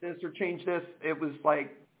 could we add this or change this? It was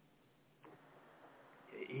like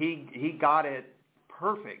he got it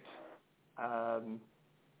perfect. The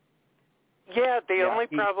only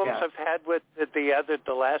problems I've had with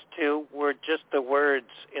the last two were just the words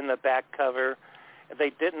in the back cover. They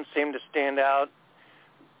didn't seem to stand out.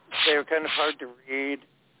 They were kind of hard to read,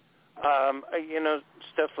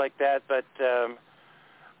 stuff like that. But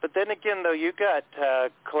then again, though, you got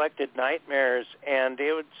Collected Nightmares, and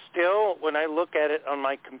it would still, when I look at it on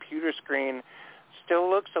my computer screen, still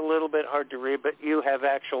looks a little bit hard to read. But you have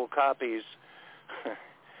actual copies,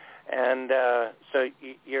 and so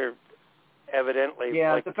you're evidently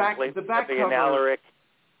the back cover,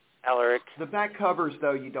 Alaric. The back covers,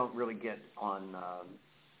 though, you don't really get on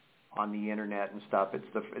the internet and stuff.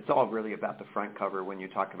 It's all really about the front cover when you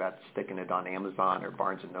talk about sticking it on Amazon or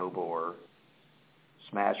Barnes & Noble or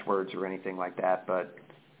Smashwords or anything like that. But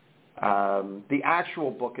the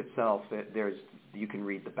actual book itself, you can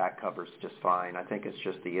read the back covers just fine. I think it's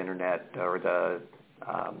just the internet or the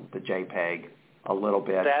JPEG a little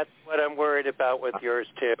bit. That's what I'm worried about with yours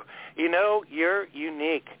too. You're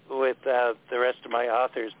unique with the rest of my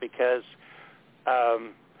authors because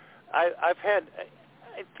I've had,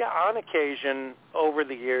 on occasion over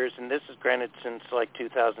the years, and this is granted since like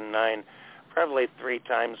 2009, probably 3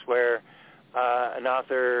 times where an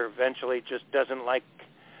author eventually just doesn't like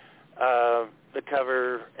the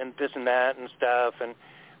cover and this and that and stuff, and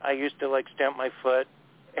I used to like stamp my foot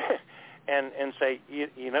and say,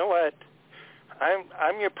 you know what?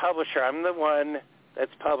 I'm your publisher. I'm the one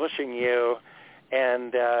that's publishing you,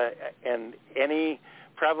 and any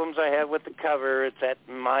problems I have with the cover, it's at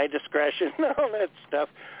my discretion, all that stuff.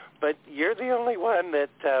 But you're the only one that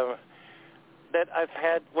I've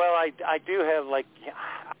had. Well, I do have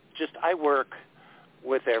I work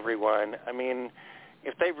with everyone. I mean,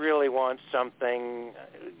 if they really want something,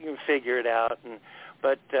 you figure it out.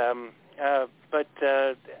 But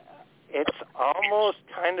it's almost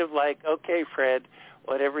kind of like, okay, Fred,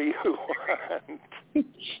 whatever you want.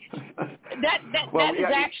 That is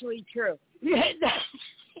actually true.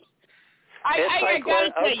 I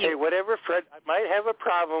gotta tell you. Whatever Fred, I might have a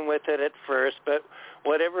problem with it at first, but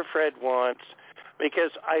whatever Fred wants,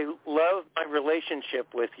 because I love my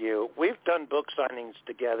relationship with you. We've done book signings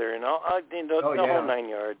together and all, the whole 9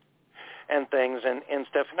 yards and things and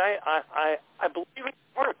stuff. And I believe in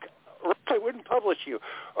work. Or I wouldn't publish you,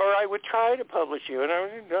 or I would try to publish you, and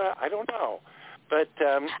I don't know. But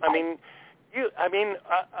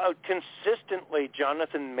consistently,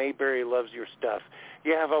 Jonathan Maberry loves your stuff.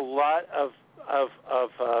 You have a lot of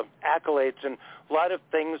accolades and a lot of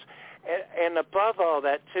things, and above all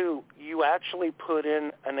that too, you actually put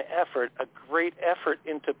in a great effort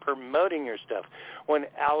into promoting your stuff. When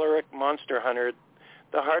Alaric Monster Hunter,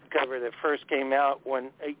 the hardcover that first came out,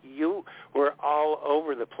 when you were all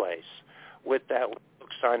over the place with that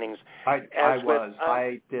book signings.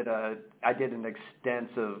 I did an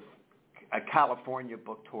extensive California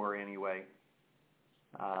book tour anyway.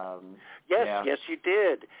 Yes, you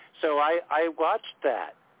did. So I watched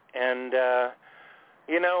that, and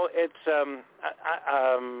it's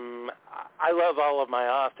I love all of my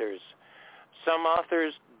authors. Some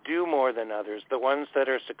authors do more than others. The ones that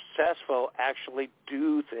are successful actually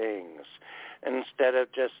do things instead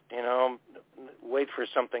of just, wait for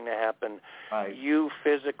something to happen. Right. You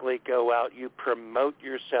physically go out, you promote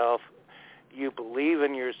yourself, you believe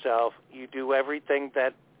in yourself, you do everything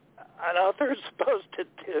that an author is supposed to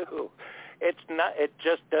do. It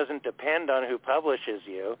just doesn't depend on who publishes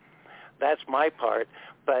you. That's my part.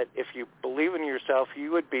 But if you believe in yourself,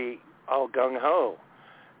 you would be all gung-ho.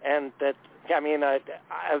 And that,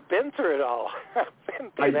 I've been through it all. I've been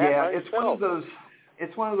through that myself.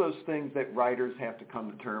 It's one of those things that writers have to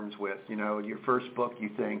come to terms with. Your first book, you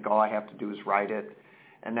think, all I have to do is write it,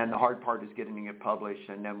 and then the hard part is getting it published.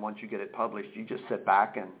 And then once you get it published, you just sit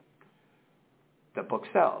back and the book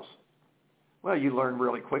sells. Well, you learn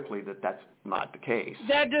really quickly that that's not the case.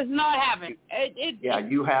 That does not happen.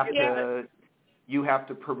 You have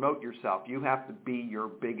to promote yourself. You have to be your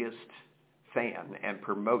biggest fan and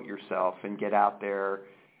promote yourself and get out there.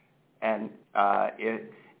 And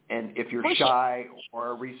if you're shy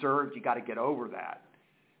or reserved, you got to get over that.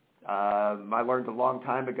 I learned a long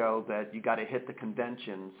time ago that you got to hit the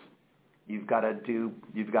conventions. You've got to do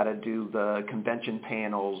the convention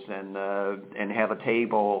panels and have a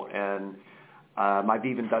table. And I've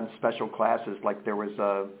even done special classes. Like there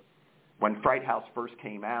was when Fright House first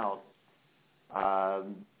came out,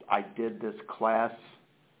 I did this class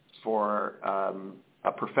for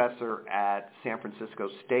a professor at San Francisco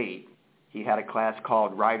State. He had a class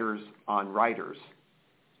called Writers on Writers,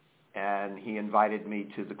 and he invited me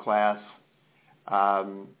to the class.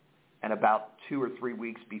 And about 2 or 3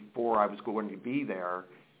 weeks before I was going to be there,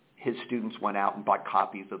 his students went out and bought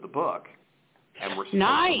copies of the book and were supposed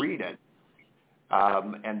Nice. to read it.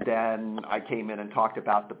 And then I came in and talked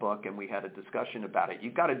about the book, and we had a discussion about it.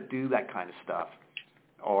 You've got to do that kind of stuff,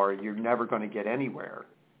 or you're never going to get anywhere.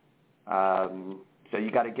 So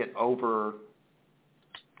you got to get over.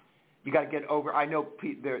 I know,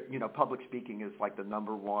 public speaking is like the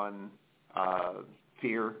number one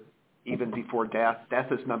fear, even before death.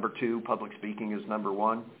 Death is number 2. Public speaking is number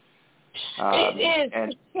 1. It is.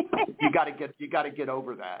 And you got to get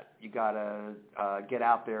over that. You got to get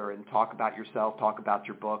out there and talk about yourself, talk about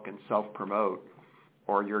your book, and self-promote,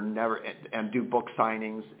 or you're never and do book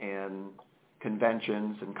signings and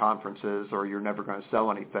conventions and conferences, or you're never going to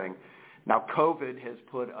sell anything. Now, COVID has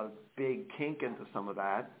put a big kink into some of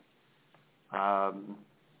that,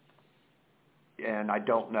 and I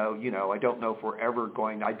don't know. I don't know if we're ever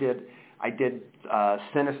going. I did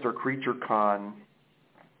Sinister Creature Con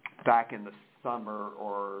back in the summer,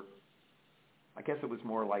 or I guess it was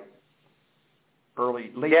more like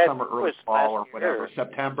late summer, early fall, or whatever,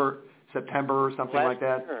 September or something like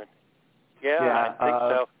that. Yeah, I think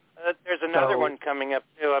so. There's another one coming up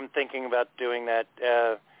too. I'm thinking about doing that.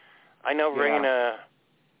 I know Raina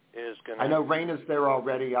is going to... I know Raina's there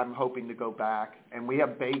already. I'm hoping to go back. And we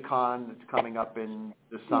have BayCon that's coming up in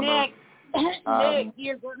the summer. Nick,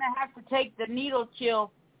 you're going to have to take the needle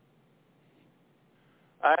chill.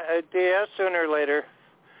 Yeah, sooner or later.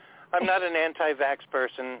 I'm not an anti-vax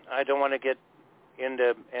person. I don't want to get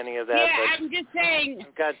into any of that. Yeah, but I'm just saying.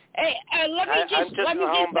 Hey, I'm just a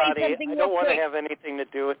homebody. I don't want to have anything to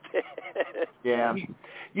do with it. Yeah.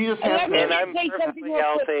 You just have to. And I'm perfectly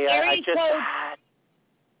healthy.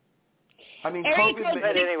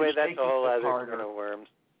 But anyway, that's a whole other kind of worms.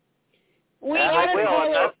 I'm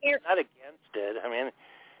not against it. I mean,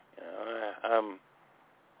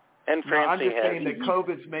 and Francie I'm just saying that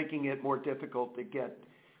COVID's making it more difficult to get.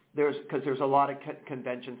 Because there's a lot of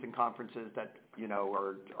conventions and conferences that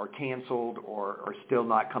are canceled or are still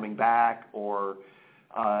not coming back, or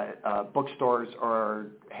bookstores are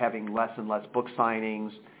having less and less book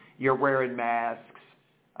signings. You're wearing masks.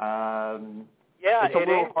 It's a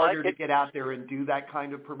little harder to get out there and do that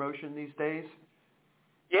kind of promotion these days.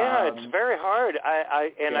 Yeah, it's very hard.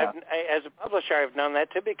 As a publisher, I've known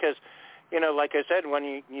that too, because like I said, when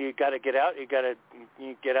you got to get out, you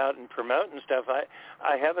get out and promote and stuff.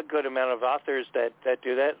 I have a good amount of authors that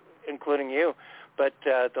do that, including you. But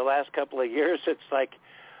the last couple of years, it's like,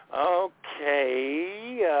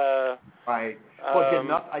 okay. Right.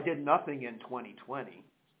 Well, I did nothing in 2020.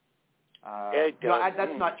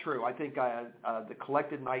 That's not true. I think the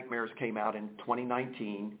Collected Nightmares came out in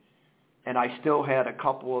 2019, and I still had a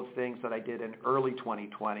couple of things that I did in early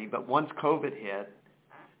 2020. But once COVID hit,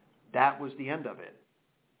 that was the end of it.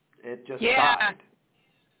 It just died.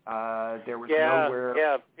 There was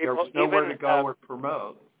nowhere to go or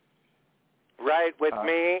promote. Right, with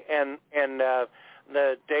me and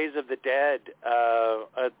the Days of the Dead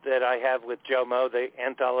that I have with Joe Moe, the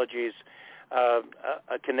anthologies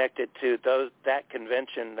connected to that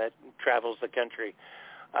convention that travels the country.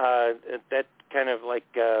 That kind of like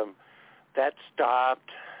that stopped.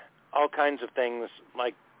 All kinds of things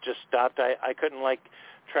like just stopped. I couldn't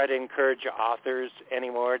try to encourage authors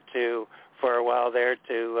anymore for a while there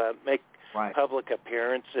to make public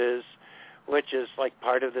appearances, which is like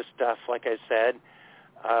part of the stuff, like I said.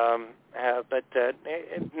 But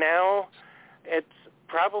now it's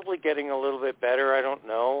probably getting a little bit better. I don't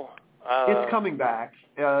know. It's coming back.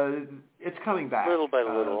 It's coming back. Little by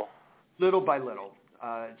little. Little by little.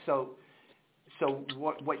 So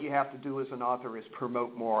what you have to do as an author is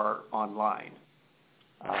promote more online.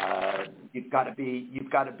 You've got to be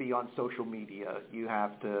on social media. You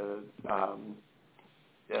have to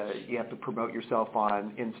promote yourself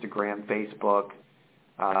on Instagram, Facebook.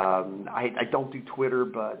 I don't do Twitter,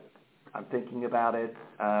 but I'm thinking about it.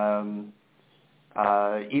 Even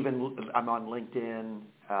I'm on LinkedIn,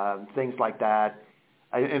 things like that.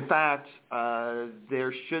 In fact,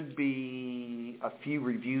 there should be a few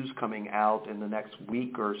reviews coming out in the next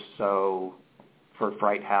week or so for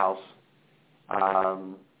Fright House.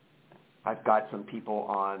 I've got some people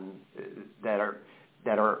on that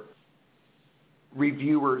are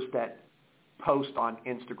reviewers that post on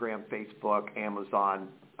Instagram, Facebook, Amazon,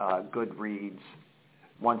 Goodreads.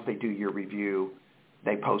 Once they do your review,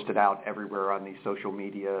 they post it out everywhere on these social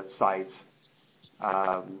media sites.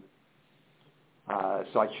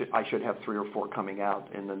 So I should have 3 or 4 coming out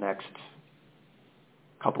in the next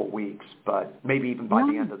couple of weeks, but maybe even by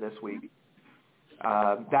the end of this week.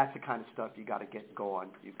 That's the kind of stuff you got to get going.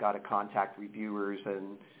 You've got to contact reviewers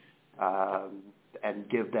and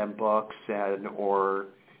give them books, or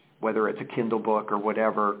whether it's a Kindle book or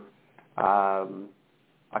whatever,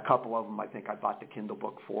 A couple of them, I think I bought the Kindle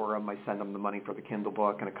book for them. I sent them the money for the Kindle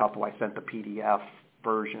book, and a couple I sent the PDF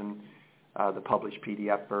version, the published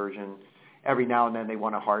PDF version. Every now and then they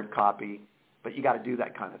want a hard copy, but you got to do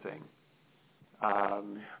that kind of thing.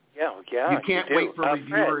 You can't wait for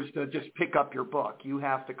reviewers to just pick up your book. You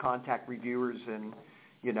have to contact reviewers and,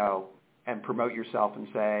 and promote yourself and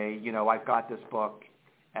say, I've got this book.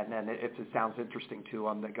 And then if it sounds interesting to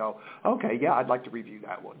them, they go, okay, yeah, I'd like to review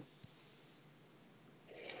that one.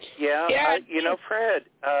 Fred,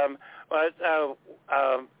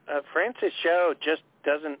 Francis' show just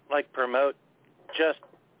doesn't promote just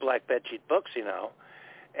Black Bedsheet books,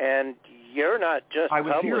 and you're not just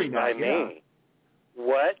published by me.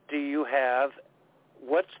 What do you have?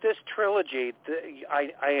 What's this trilogy?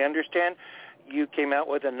 I understand you came out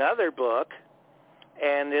with another book,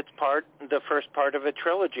 and it's the first part of a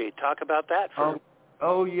trilogy. Talk about that for me.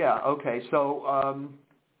 Oh, yeah. Okay. So,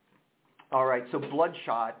 all right. So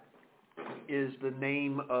Bloodshot is the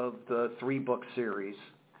name of the 3-book series.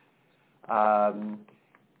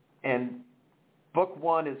 And book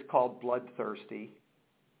 1 is called Bloodthirsty.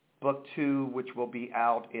 Book 2, which will be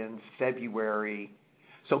out in February.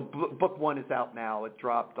 So book 1 is out now. It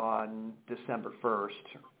dropped on December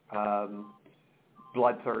 1st,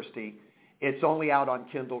 Bloodthirsty. It's only out on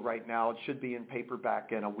Kindle right now. It should be in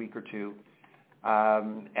paperback in a week or two.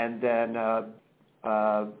 And then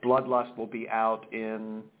Bloodlust will be out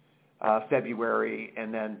in February,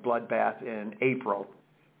 and then Bloodbath in April.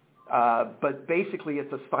 But basically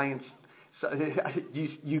it's a science.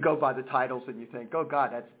 You go by the titles and you think, oh,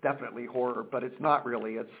 God, that's definitely horror. But it's not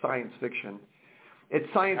really. It's science fiction. It's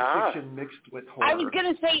science fiction mixed with horror. I was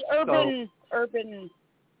going to say urban.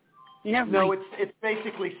 No, it's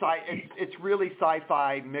basically it's really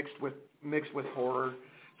sci-fi mixed with horror.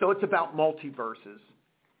 So it's about multiverses.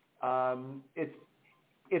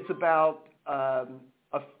 It's about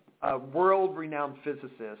a world-renowned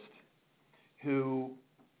physicist who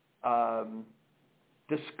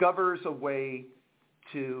discovers a way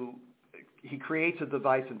he creates a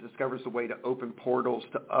device and discovers a way to open portals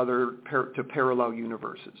to parallel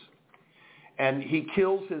universes. And he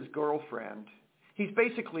kills his girlfriend. He's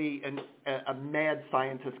basically a mad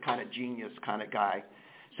scientist kind of genius kind of guy.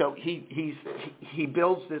 So he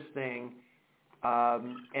builds this thing,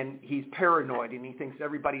 and he's paranoid, and he thinks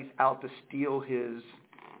everybody's out to steal his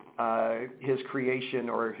creation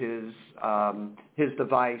or his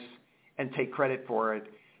device and take credit for it.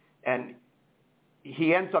 And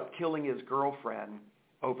he ends up killing his girlfriend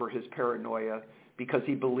over his paranoia because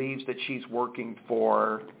he believes that she's working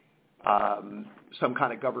for some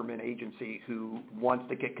kind of government agency who wants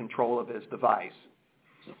to get control of his device.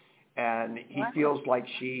 And he feels like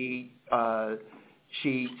she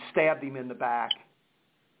stabbed him in the back.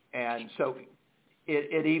 And so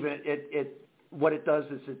what it does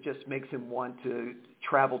is it just makes him want to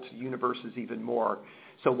travel to universes even more.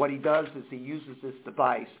 So what he does is he uses this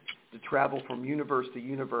device to travel from universe to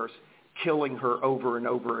universe, killing her over and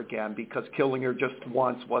over again because killing her just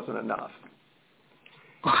once wasn't enough.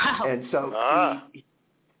 Wow. And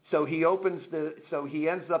so he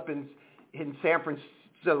ends up in San Francisco.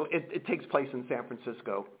 So it takes place in San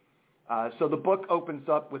Francisco. So the book opens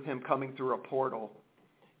up with him coming through a portal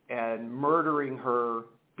and murdering her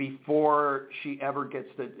before she ever gets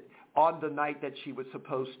on the night that she was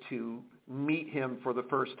supposed to meet him for the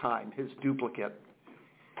first time, his duplicate.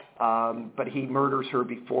 But he murders her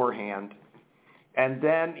beforehand. And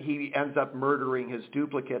then he ends up murdering his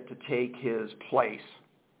duplicate to take his place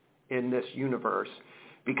in this universe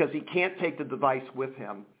because he can't take the device with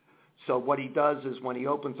him. So what he does is when he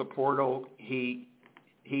opens a portal, he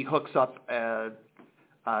hooks up a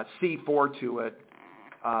C4 to it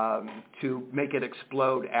to make it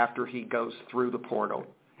explode after he goes through the portal,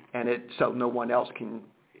 and so no one else can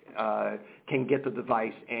get the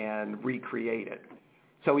device and recreate it.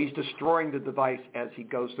 So he's destroying the device as he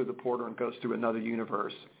goes through the portal and goes through another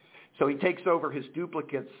universe. So he takes over his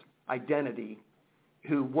duplicate's identity,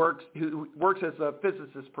 who works as a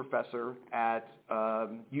physicist professor at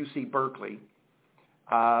UC Berkeley,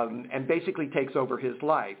 and basically takes over his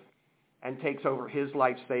life and takes over his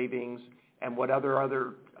life savings and what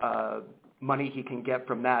other money he can get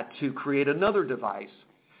from that to create another device.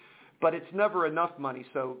 But it's never enough money,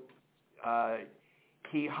 so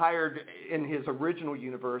he hired, in his original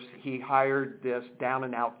universe, he hired this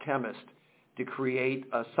down-and-out chemist to create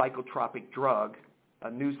a psychotropic drug, a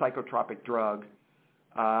new psychotropic drug,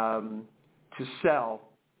 to sell,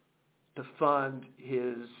 to fund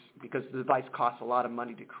because the device costs a lot of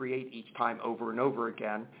money to create each time over and over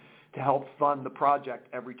again, to help fund the project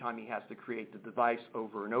every time he has to create the device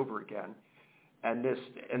over and over again.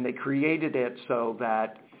 and they created it so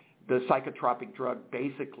that the psychotropic drug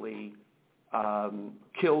basically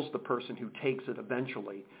kills the person who takes it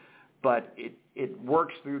eventually, but it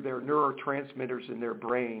works through their neurotransmitters in their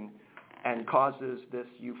brain and causes this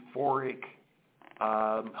euphoric,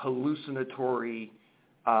 hallucinatory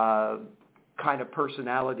kind of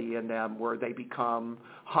personality in them where they become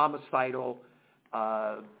homicidal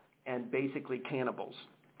and basically cannibals,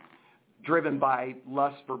 driven by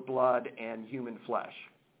lust for blood and human flesh.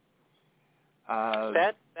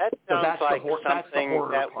 That sounds like something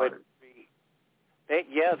that would be.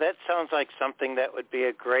 That sounds like something that would be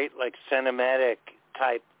a great cinematic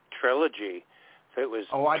type trilogy if it was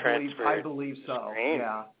transferred. I believe so. Screen.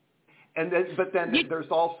 Yeah. And then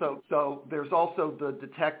there's also the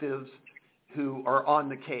detectives who are on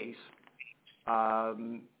the case,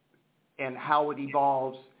 and how it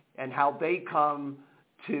evolves and how they come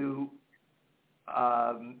to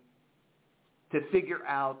figure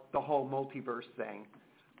out the whole multiverse thing.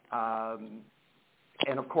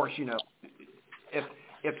 And of course,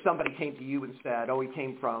 if somebody came to you and said, "Oh, he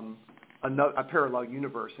came from a parallel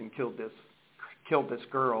universe and killed this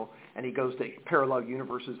girl," and he goes to parallel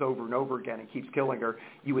universes over and over again and keeps killing her,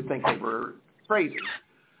 you would think they were crazy.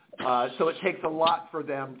 So it takes a lot for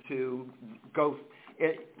them to go.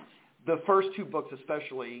 The first two books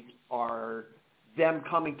especially are them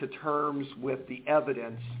coming to terms with the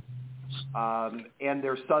evidence and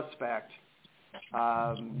their suspect,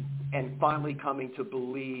 and finally coming to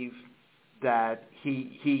believe that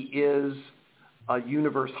he is a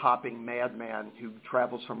universe-hopping madman who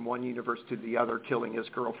travels from one universe to the other, killing his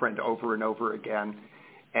girlfriend over and over again,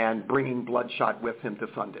 and bringing Bloodshot with him to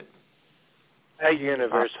fund it. A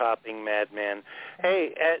universe-hopping madman.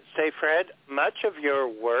 Hey, say, Fred, much of your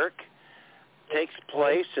work takes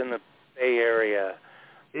place in the Bay Area.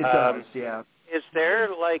 It does, yeah. Is there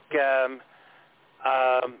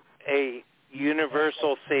a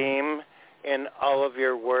universal theme in all of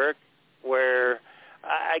your work where,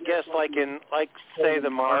 I guess, say the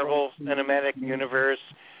Marvel Cinematic Universe,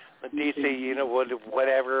 the DC,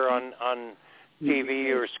 whatever on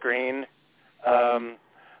TV or screen,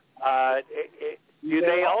 do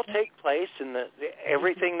they all take place in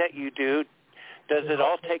everything that you do? Does it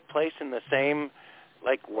all take place in the same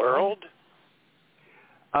world?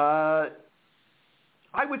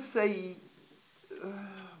 I would say,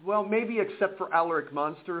 well, maybe except for Alaric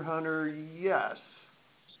Monster Hunter, yes.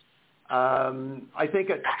 I think,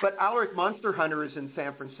 but Alaric Monster Hunter is in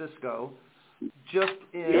San Francisco. Yes,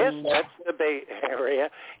 that's the Bay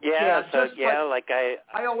Area.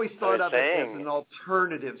 I always thought of it as an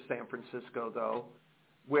alternative San Francisco, though,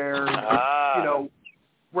 where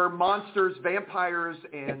where monsters, vampires,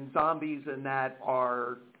 and zombies and that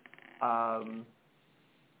are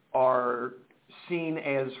seen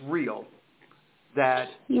as real. That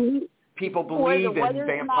people believe in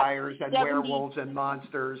vampires and werewolves and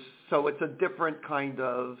monsters, so it's a different kind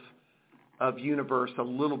of universe a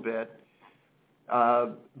little bit.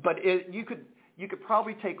 But you could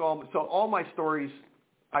probably take all my stories.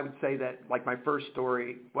 I would say that my first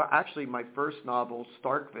story, my first novel,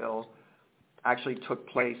 Starkville, actually took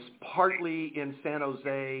place partly in San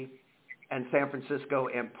Jose and San Francisco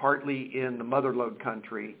and partly in the Motherlode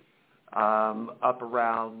country, up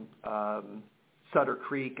around Sutter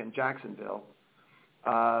Creek and Jacksonville.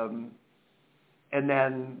 And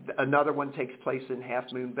then another one takes place in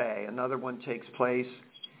Half Moon Bay. Another one takes place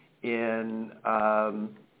in,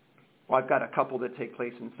 I've got a couple that take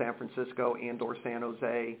place in San Francisco and or San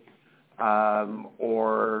Jose,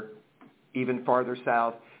 or even farther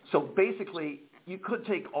south. So basically, you could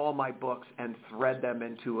take all my books and thread them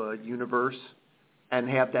into a universe and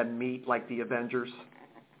have them meet like the Avengers.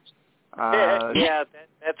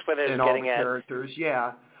 That's what it's and getting all the at. Characters,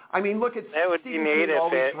 yeah. I mean, look at that would Stephen be neat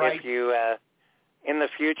if you in the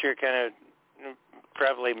future kind of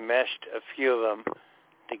probably meshed a few of them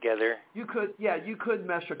together. You could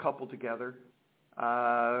mesh a couple together,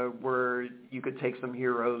 where you could take some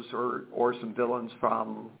heroes or some villains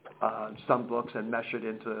from some books and mesh it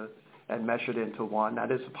into one.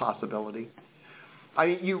 That is a possibility. I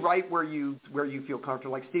mean, you write where you feel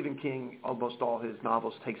comfortable. Like Stephen King, almost all his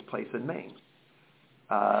novels takes place in Maine,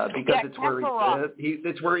 because it's where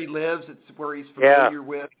it's where he lives. It's where he's familiar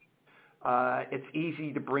with. It's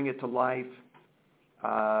easy to bring it to life.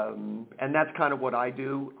 And that's kind of what I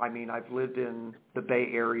do. I mean, I've lived in the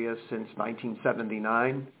Bay Area since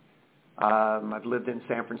 1979. I've lived in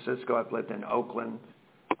San Francisco. I've lived in Oakland.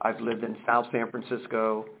 I've lived in South San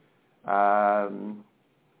Francisco.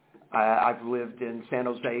 I've lived in San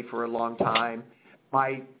Jose for a long time.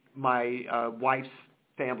 My wife's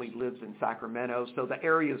family lives in Sacramento, so the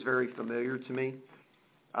area is very familiar to me.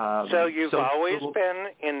 So you've always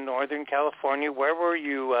been in Northern California. Where were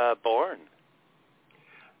you born?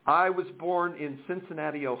 I was born in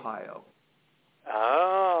Cincinnati, Ohio.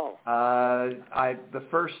 Oh. The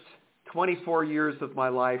first 24 years of my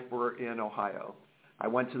life were in Ohio. I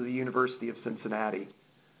went to the University of Cincinnati.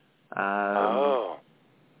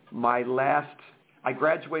 I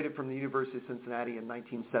graduated from the University of Cincinnati in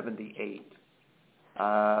 1978.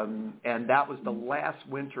 And that was the last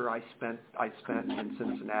winter I spent in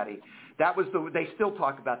Cincinnati. That was they still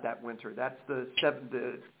talk about that winter. That's the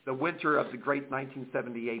winter of the great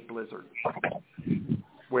 1978 blizzard,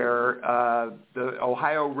 where the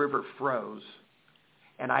Ohio River froze,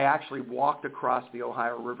 and I actually walked across the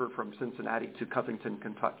Ohio River from Cincinnati to Covington,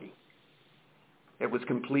 Kentucky. It was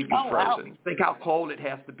completely frozen. Wow. Think how cold it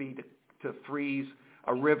has to be to freeze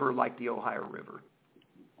a river like the Ohio River.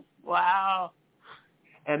 Wow.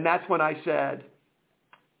 And that's when I said,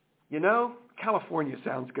 California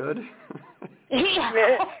sounds good.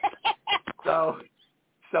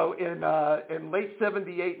 So in late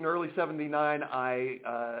 78 and early 79, I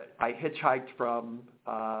hitchhiked from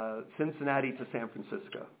Cincinnati to San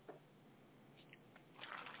Francisco.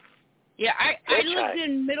 Yeah, I lived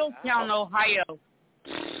in Middletown, Ohio.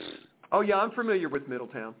 Oh, yeah, I'm familiar with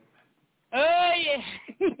Middletown. Oh, yeah.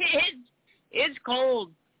 It's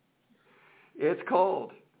cold. It's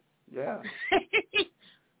cold. Yeah.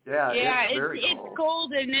 Yeah, it's very cold. It's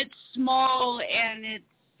cold and it's small and it's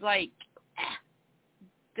like,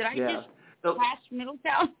 did I just pass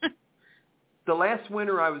Middletown? The last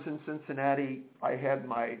winter I was in Cincinnati,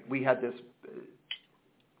 we had this,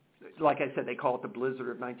 like I said, they call it the blizzard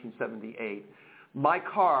of 1978. My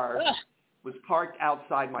car was parked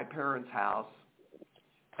outside my parents' house,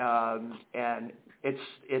 and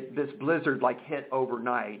this blizzard hit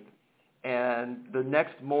overnight. And the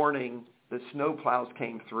next morning, the snowplows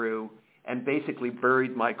came through and basically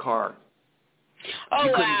buried my car. Oh,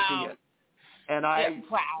 you couldn't wow. see it. And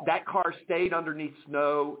that car stayed underneath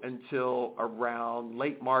snow until around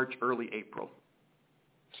late March, early April.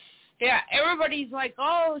 Yeah, everybody's like,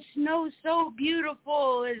 "Oh, snow's so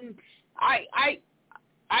beautiful," and I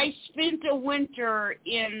spent a winter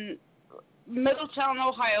in Middletown,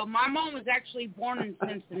 Ohio. My mom was actually born in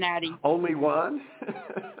Cincinnati. Only one?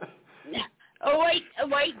 Oh, wait,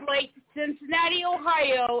 Cincinnati,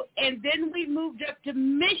 Ohio, and then we moved up to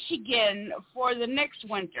Michigan for the next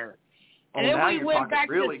winter. And then we went back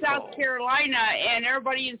to South Carolina, and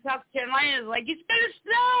everybody in South Carolina is like, it's going to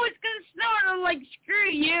snow. And I'm like, screw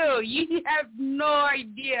you. You have no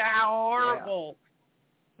idea how horrible.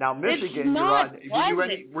 Yeah. Now, Michigan,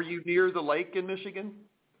 were you near the lake in Michigan?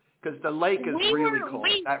 Because the lake is really cold.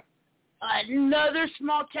 Another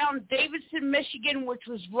small town, Davidson, Michigan, which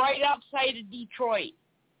was right outside of Detroit.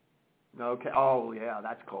 Okay. Oh, yeah,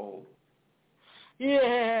 that's cold.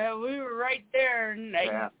 Yeah, we were right there, and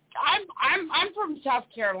I'm from South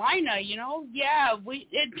Carolina, Yeah,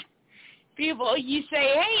 people, you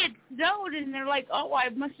say, hey, it snowed, and they're like, oh, I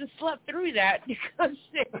must have slept through that because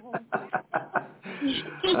that's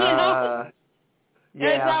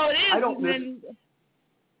how it is.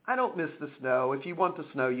 I don't miss the snow. If you want the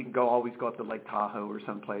snow, you can always go up to Lake Tahoe or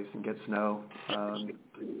someplace and get snow.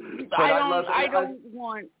 I don't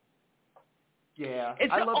want. Yeah,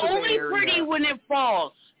 it's only pretty when it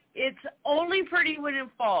falls. It's only pretty when it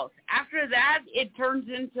falls. After that, it turns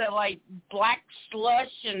into black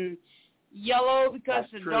slush and yellow because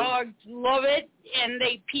the dogs love it and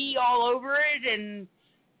they pee all over it, and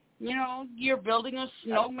you're building a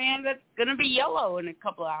snowman that's going to be yellow in a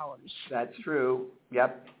couple of hours. That's true.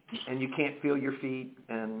 Yep. And you can't feel your feet,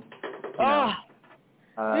 and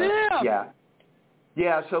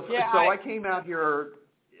Yeah. So I came out here.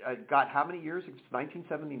 God, how many years? It's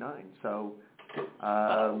 1979. So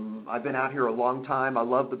I've been out here a long time. I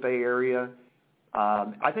love the Bay Area.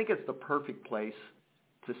 I think it's the perfect place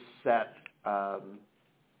to set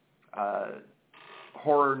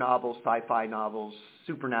horror novels, sci-fi novels,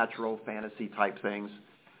 supernatural fantasy type things.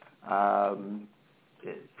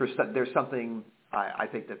 There's something I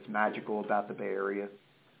think that's magical about the Bay Area.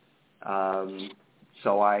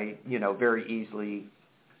 So I, very easily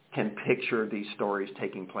can picture these stories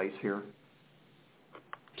taking place here.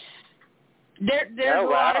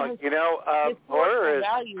 Horror is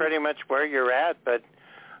pretty much where you're at, but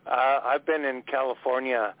I've been in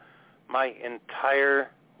California my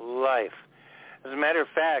entire life. As a matter of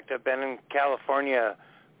fact, I've been in California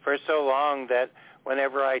for so long that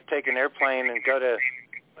whenever I take an airplane and go to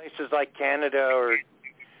places like Canada or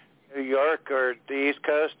New York or the East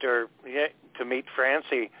Coast or to meet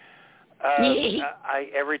Francie,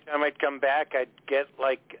 Every time I'd come back, I'd get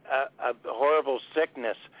like a horrible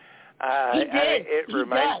sickness. It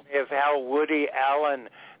reminds me of how Woody Allen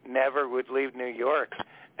never would leave New York.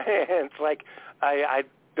 It's like I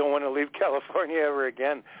don't want to leave California ever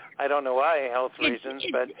again. I don't know why, health reasons,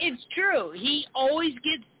 but it's true. He always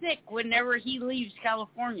gets sick whenever he leaves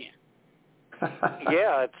California.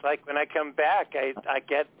 Yeah, it's like when I come back, I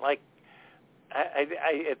get like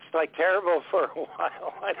it's like terrible for a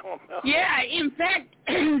while. I don't know. Yeah, in fact,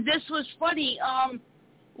 this was funny.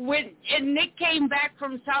 When Nick came back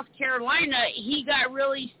from South Carolina, he got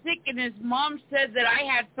really sick, and his mom said that I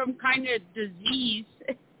had some kind of disease.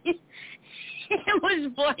 It was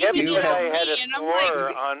blaming it on I had me, a and I'm sore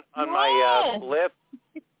like, on my lip,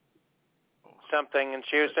 something, and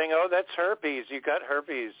she was saying, "Oh, that's herpes. You got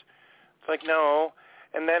herpes." It's like, no.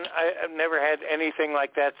 And then I've never had anything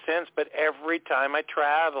like that since. But every time I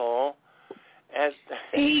travel, and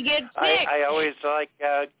he gets sick. I always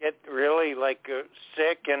get really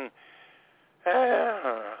sick, and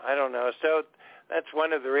I don't know. So that's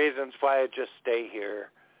one of the reasons why I just stay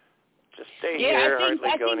here. Just stay here,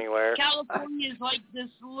 hardly go anywhere. California is like this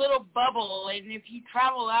little bubble, and if you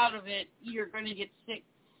travel out of it, you're going to get sick.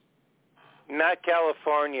 Not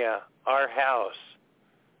California, our house.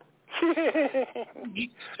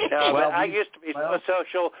 No, but I used to be so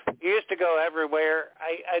social. I used to go everywhere.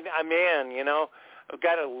 I'm in, you know. I've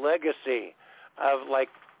got a legacy of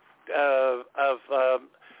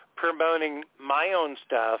promoting my own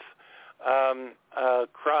stuff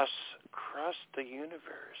across the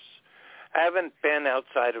universe. I haven't been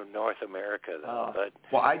outside of North America though, but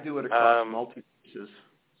I do it across multiverses.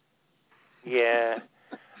 Yeah,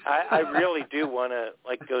 I really do want to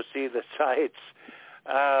go see the sites.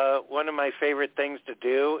 One of my favorite things to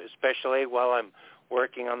do, especially while I'm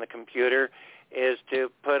working on the computer, is to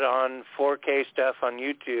put on 4K stuff on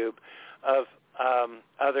YouTube of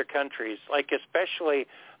other countries, especially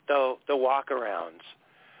the walk-arounds,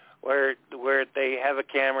 where they have a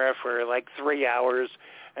camera for 3 hours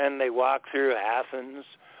and they walk through Athens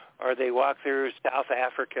or they walk through South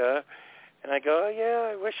Africa, and I go, oh,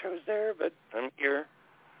 yeah, I wish I was there, but I'm here.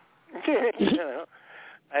 You know,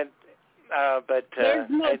 but there's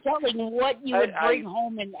no telling what you would bring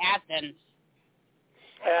home in Athens.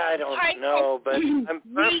 I don't know, but I'm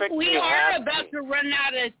perfectly we are happy. about to run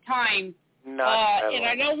out of time, and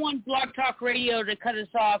I don't want Blog Talk Radio to cut us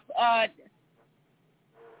off.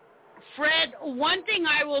 Fred, one thing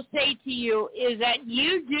I will say to you is that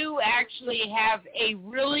you do actually have a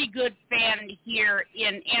really good fan here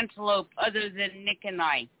in Antelope other than Nick and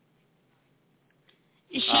I.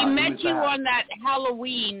 She met you on that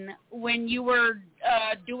Halloween when you were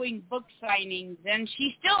doing book signings, and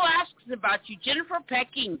she still asks about you. Jennifer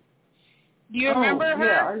Pecking. Do you remember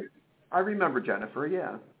her? Yeah, I remember Jennifer,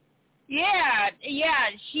 yeah. Yeah.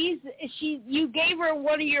 You gave her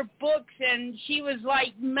one of your books, and she was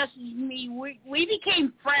messaging me. We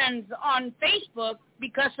became friends on Facebook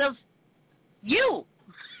because of you.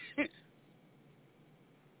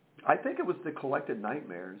 I think it was the Collected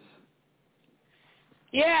Nightmares.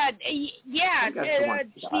 Yeah.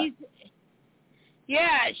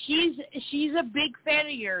 She's a big fan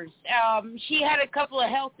of yours. She had a couple of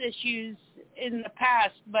health issues in the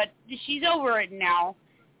past, but she's over it now.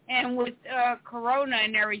 And with Corona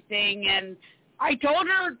and everything, and I told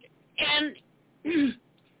her, and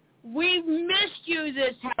we missed you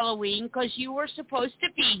this Halloween because you were supposed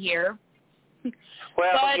to be here. Well,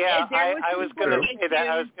 but yeah, I was going to say that.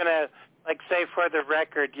 I was going to say for the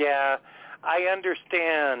record, yeah, I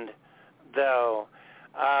understand though.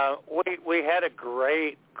 We had a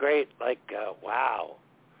great wow.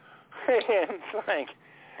 It's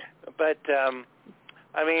but.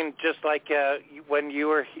 I mean, just when you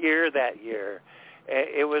were here that year,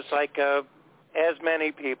 it was as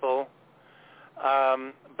many people.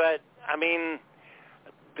 But, I mean,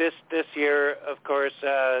 this year, of course,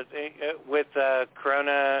 with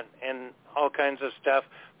Corona and all kinds of stuff,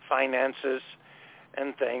 finances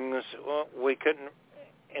and things, we couldn't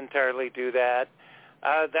entirely do that.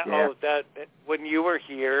 When you were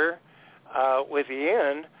here with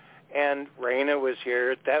Ian and Raina was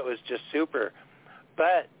here, that was just super.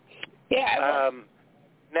 But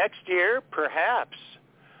next year, perhaps,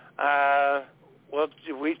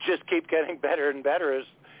 we just keep getting better and better. As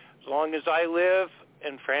long as I live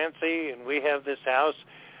in Francie and we have this house,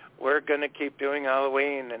 we're going to keep doing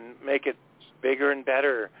Halloween and make it bigger and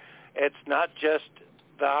better. It's not just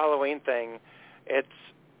the Halloween thing. It's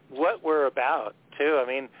what we're about, too. I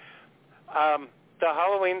mean, the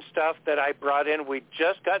Halloween stuff that I brought in, we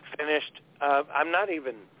just got finished.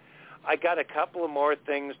 I got a couple of more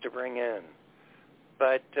things to bring in,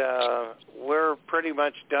 but we're pretty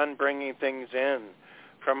much done bringing things in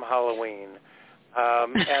from Halloween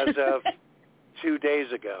as of 2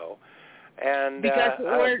 days ago. And because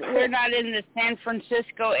we're not in the San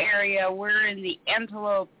Francisco area, we're in the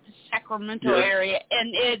Antelope, Sacramento area,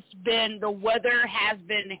 and the weather has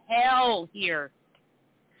been hell here.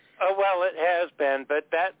 Oh, well, it has been, but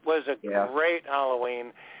that was a great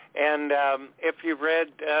Halloween. And if you read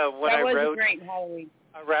what I wrote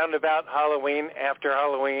around about Halloween, after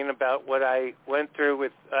Halloween, about what I went through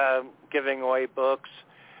with giving away books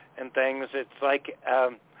and things, it's like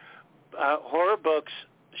horror books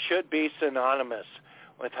should be synonymous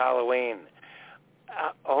with Halloween.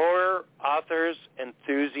 Horror authors,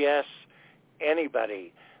 enthusiasts,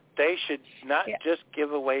 anybody, they should not just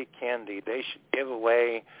give away candy. They should give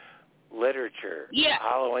away literature,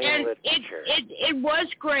 Halloween literature. It was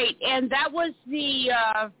great, and that was the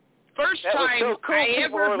first time so cool. I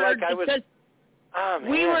ever heard, because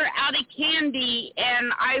we were out of candy,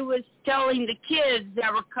 and I was telling the kids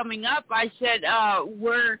that were coming up, I said,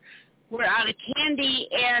 we're out of candy,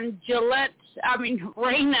 and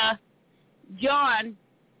Raina, John,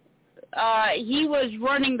 he was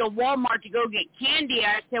running to Walmart to go get candy.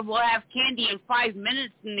 I said, we'll have candy in 5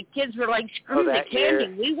 minutes, and the kids were like, screw the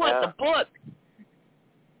candy. We want the book.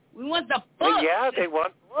 We want the book. Yeah, they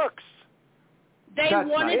want books. They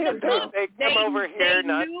wanted the book. They come over here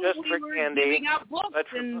not just for candy, but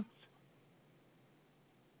for books.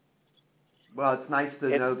 Well, it's nice to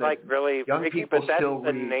know that really young people but that's still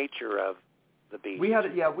the read. nature of the beast. When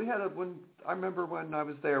I remember when I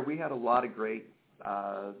was there, we had a lot of great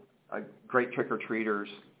trick-or-treaters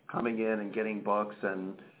coming in and getting books,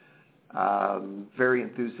 and very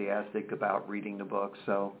enthusiastic about reading the books.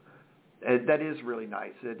 So that is really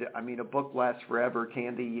nice. A book lasts forever.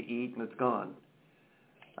 Candy you eat and it's gone.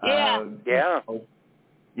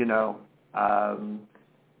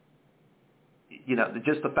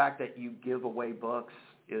 Just the fact that you give away books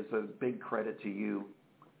is a big credit to you,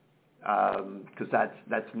 because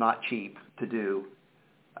that's not cheap to do.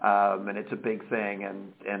 And it's a big thing,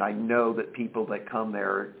 and I know that people that come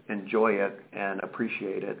there enjoy it and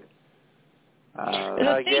appreciate it.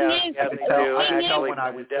 The thing is, I could tell when I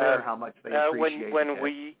was there how much they appreciate it. When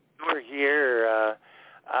we were here,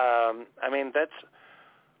 that's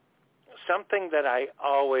something that I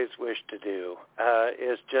always wish to do,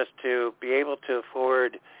 is just to be able to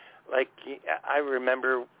afford, like, I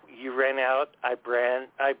remember you ran out, I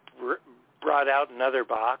brought out another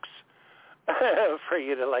box for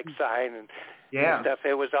you to sign and stuff.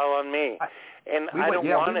 It was all on me. We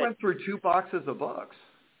went through 2 boxes of books.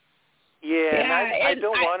 I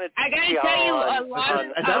don't want it to be I gotta tell you,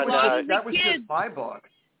 that was just my book.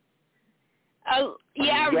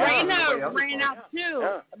 Raina ran out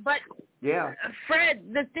too. But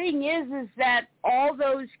Fred, the thing is that all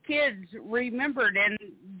those kids remembered, and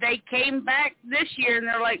they came back this year, and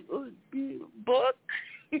they're like, book?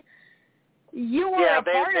 You were a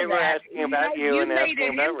part they of were that. asking about you and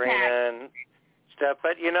asking about Raina and stuff.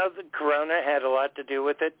 But, the corona had a lot to do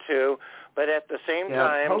with it, too. But at the same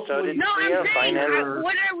time, so did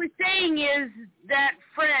what I was saying is that,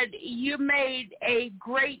 Fred, you made a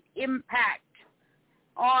great impact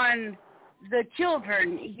on the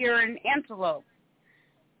children here in Antelope,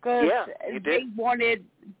 because they wanted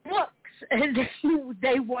books, and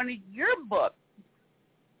they wanted your book.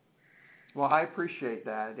 Well, I appreciate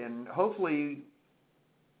that, and hopefully,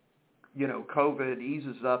 COVID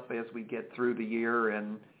eases up as we get through the year,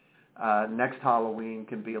 and next Halloween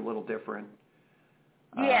can be a little different.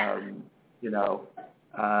 The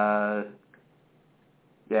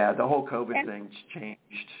whole COVID thing's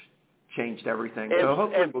changed everything. So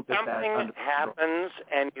hopefully we'll get that under control. If something happens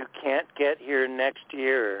and you can't get here next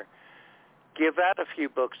year, give out a few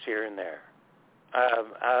books here and there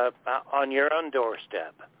on your own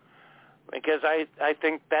doorstep, because I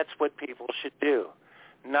think that's what people should do,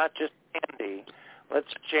 not just candy.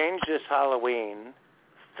 Let's change this Halloween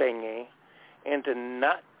thingy into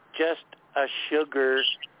not just a sugar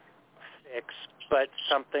fix, but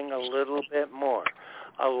something a little bit more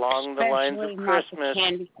along the lines of Christmas.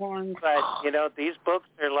 Candy corn. But these books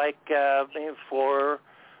are like $4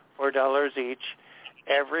 each.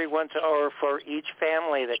 Every once, or for each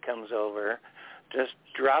family that comes over, just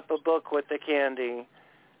drop a book with the candy.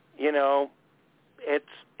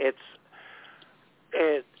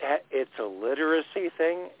 It's a literacy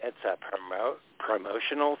thing. It's a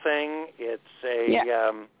promotional thing. It's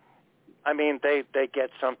a they get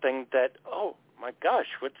something that, oh my gosh,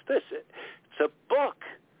 what's this? It's a book.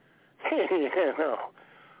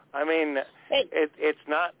 It's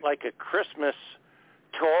not like a Christmas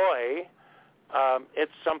toy,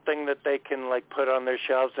 it's something that they can like put on their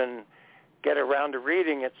shelves and get around to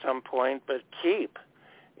reading at some point, but keep,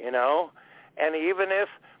 you know. And even if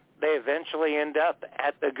they eventually end up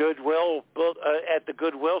at the Goodwill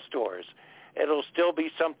stores, it'll still be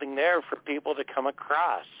something there for people to come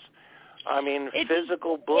across. I mean,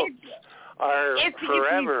 physical books are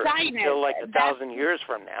forever, still like 1,000 years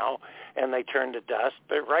from now, and they turn to dust.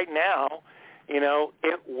 But right now, you know,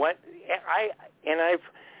 I've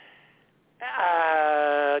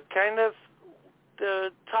kind of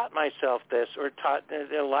taught myself this, or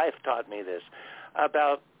life taught me this,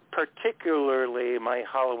 about particularly my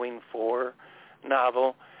Halloween 4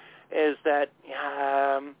 novel, is that, you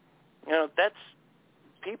know, that's,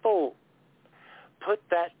 people put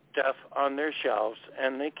that stuff on their shelves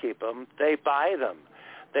and they keep them. They buy them.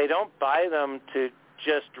 They don't buy them to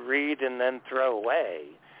just read and then throw away.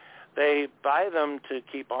 They buy them to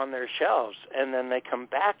keep on their shelves and then they come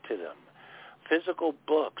back to them. Physical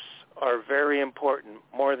books are very important,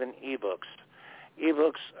 more than ebooks.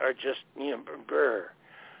 Ebooks are just, you know,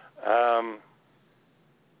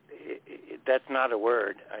 that's not a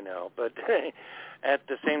word, I know, but at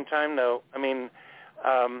the same time, though, I mean,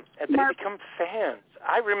 they become fans.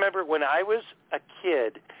 I remember when I was a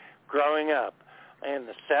kid growing up in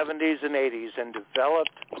the 70s and 80s and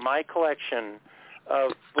developed my collection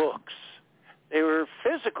of books. They were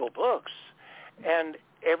physical books, and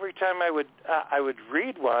every time I would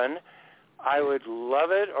read one, I would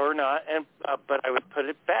love it or not, and but I would put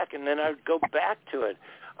it back, and then I would go back to it.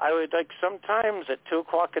 I would, like, sometimes at 2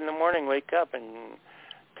 o'clock in the morning wake up and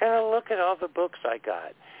kind of look at all the books I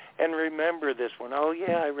got and remember this one. Oh,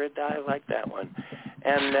 yeah, I read that. I like that one.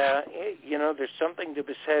 And, you know, there's something to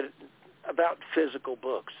be said about physical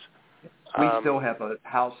books. We still have a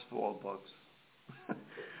house full of books.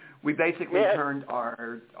 We basically turned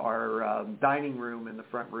our dining room in the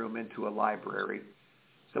front room into a library.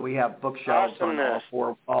 So we have bookshelves on all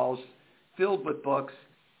 4 walls filled with books.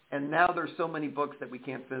 And now there's so many books that we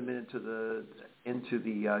can't fit them into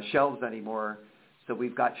the shelves anymore. So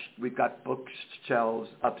we've got bookshelves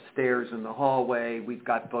upstairs in the hallway. We've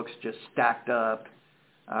got books just stacked up.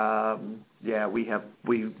 We have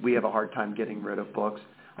a hard time getting rid of books.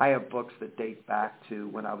 I have books that date back to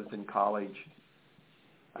when I was in college.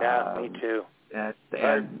 Yeah, me too. And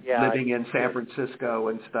living in San Francisco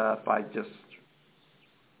and stuff,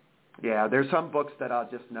 there's some books that I'll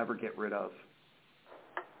just never get rid of.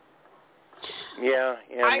 Yeah,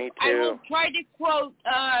 me too. I will try to quote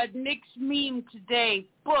Nick's meme today,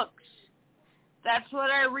 books. That's what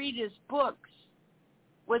I read is books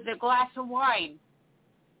with a glass of wine.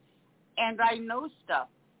 And I know stuff.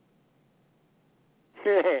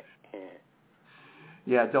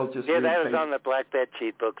 Yeah, don't just read that was on the Black Bed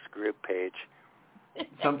Cheat Books group page.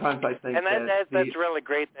 Sometimes I think and that's really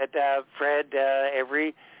great that Fred,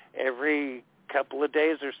 every couple of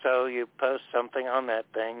days or so you post something on that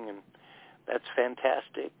thing, and that's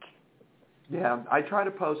fantastic. Yeah, I try to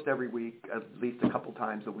post every week, at least a couple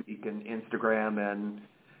times a week, in Instagram and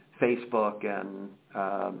Facebook and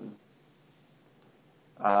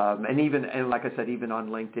even, and like I said, even on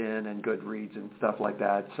LinkedIn and Goodreads and stuff like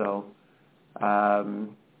that. So,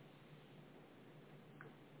 I'm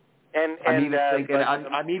even thinking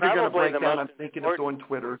I'm even going to break down. I'm thinking of doing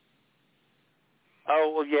Twitter.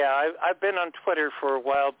 Oh well, yeah, I've been on Twitter for a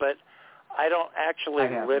while, but I don't actually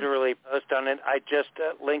literally post on it. I just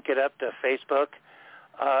link it up to Facebook.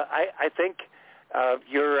 I think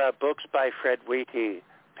your Books by Fred Wiehe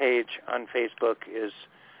page on Facebook is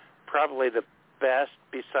probably the best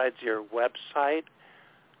besides your website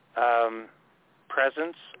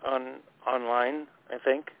presence online, I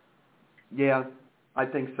think. Yeah, I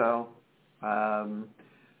think so. I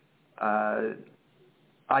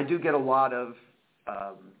do get a lot of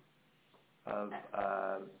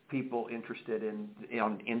people interested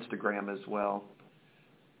on Instagram as well.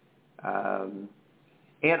 And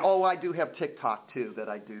I do have TikTok too that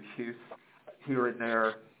I do use here and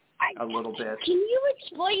there a little bit. Can you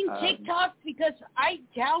explain TikTok? Because I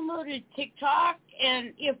downloaded TikTok,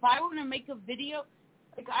 and if I want to make a video,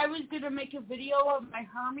 like I was going to make a video of my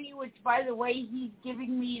Hermie, which, by the way, he's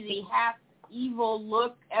giving me the half evil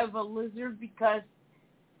look of a lizard because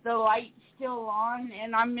the light's still on,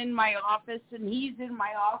 and I'm in my office, and he's in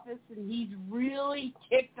my office, and he's really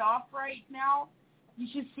ticked off right now. You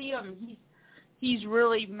should see him. He's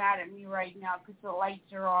really mad at me right now because the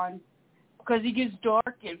lights are on, because it gets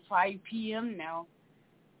dark at 5 p.m. now.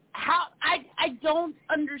 I don't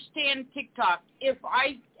understand TikTok.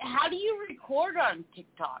 How do you record on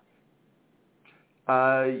TikTok?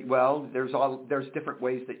 Well, there's different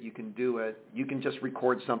ways that you can do it. You can just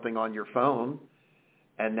record something on your phone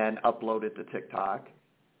and then upload it to TikTok.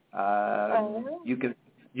 You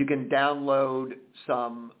can download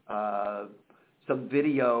some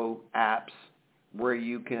video apps where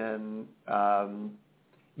you can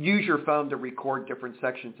use your phone to record different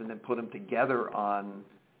sections and then put them together on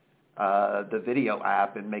the video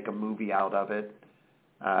app and make a movie out of it.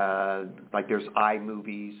 Like there's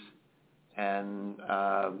iMovies, and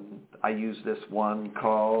I use this one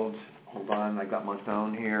called, hold on, I got my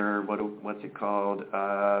phone here. What's it called?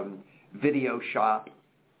 Video Shop.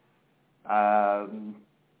 I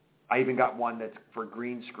even got one that's for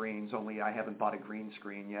green screens, only I haven't bought a green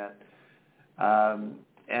screen yet. And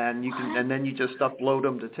then you just upload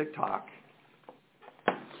them to TikTok.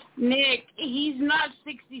 Nick, he's not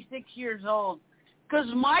 66 years old, because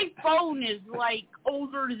my phone is like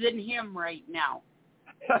older than him right now.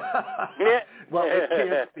 Well, it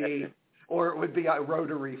can't be, or it would be a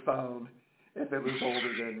rotary phone if it was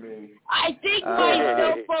older than me. I think my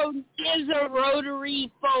cell phone is a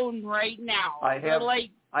rotary phone right now.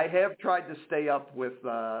 I have tried to stay up with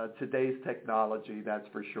today's technology, that's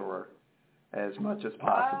for sure, as much as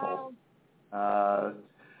possible. I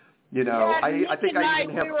think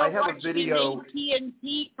I have a video. We were watching an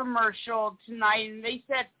AT&T commercial tonight, and they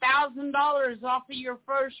said $1,000 off of your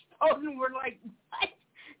first phone, and we're like,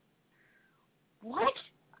 what?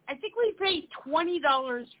 I think we paid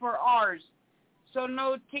 $20 for ours. So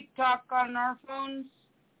no TikTok on our phones?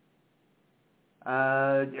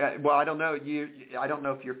 Well, I don't know. I don't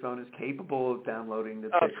know if your phone is capable of downloading the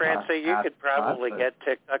TikTok. Oh, Francie, you could probably get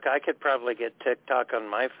TikTok. I could probably get TikTok on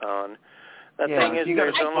my phone. The thing is,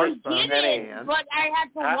 there's only so many. But I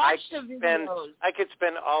have to watch the videos. I could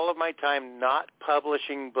spend all of my time not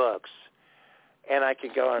publishing books, and I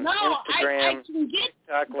could go on Instagram, I can get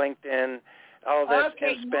TikTok, LinkedIn, all this,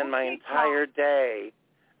 and spend my entire day.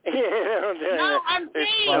 No, I'm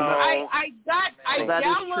saying I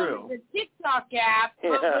downloaded the TikTok app,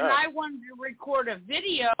 but when I wanted to record a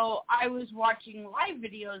video, I was watching live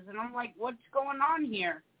videos, and I'm like, what's going on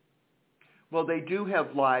here? Well, they do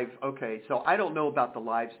have live. Okay, so I don't know about the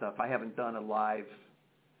live stuff. I haven't done a live.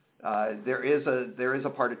 There is a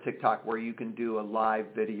part of TikTok where you can do a live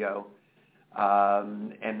video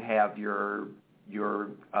and have your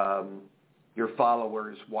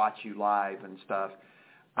followers watch you live and stuff.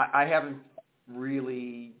 I haven't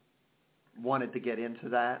really wanted to get into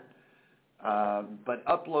that, but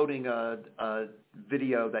uploading a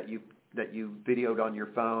video that you videoed on your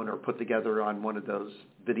phone or put together on one of those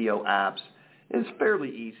video apps is fairly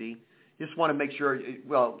easy. You just want to make sure.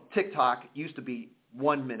 Well, TikTok used to be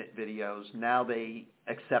 1-minute videos. Now they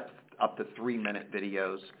accept up to 3-minute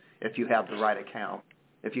videos if you have the right account.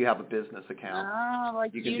 If you have a business account,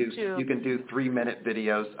 like you can YouTube. You can do 3-minute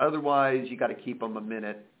videos. Otherwise, you got to keep them a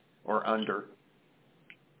minute or under.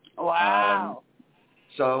 Wow.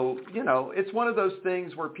 So it's one of those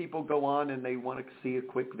things where people go on and they want to see a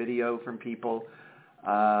quick video from people.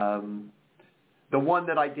 The one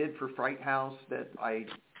that I did for Fright House that I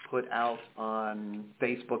put out on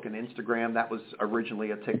Facebook and Instagram, that was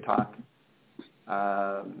originally a TikTok.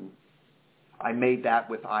 I made that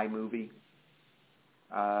with iMovie.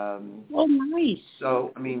 Nice.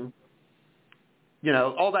 So, I mean,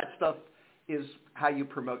 all that stuff is how you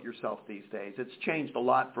promote yourself these days. It's changed a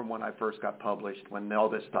lot from when I first got published, when all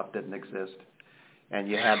this stuff didn't exist, and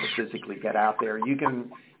you had to physically get out there. You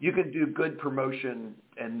can do good promotion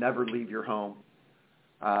and never leave your home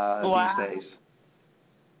these days.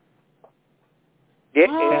 It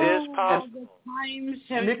is possible.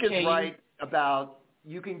 Nick is right about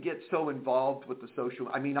you can get so involved with the social.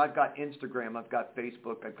 I mean, I've got Instagram, I've got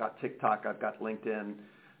Facebook, I've got TikTok, I've got LinkedIn.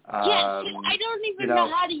 I don't even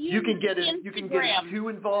know how to use You can get too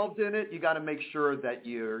involved in it. You got to make sure that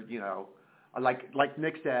you're, like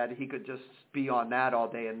Nick said, he could just be on that all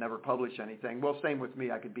day and never publish anything. Well, same with me.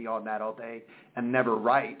 I could be on that all day and never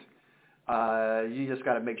write. You just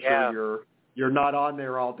got to make sure you're not on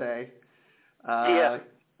there all day.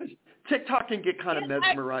 TikTok can get kind of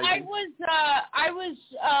mesmerizing. I was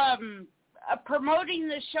promoting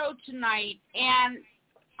the show tonight, and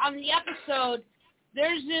on the episode,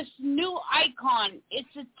 there's this new icon.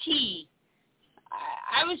 It's a T.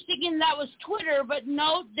 I was thinking that was Twitter, but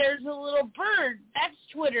no, there's a little bird. That's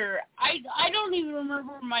Twitter. I don't even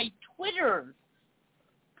remember my Twitter.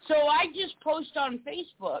 So I just post on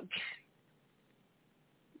Facebook.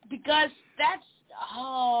 Because that's,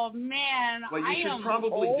 oh man, well, you should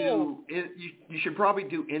probably you should probably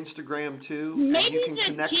do Instagram too. Maybe you can the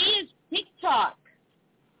connect. T is TikTok.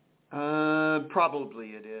 Probably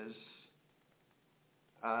it is.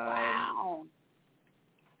 Wow.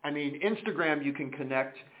 I mean, Instagram you can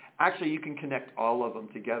connect. Actually, you can connect all of them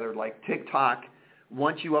together. Like TikTok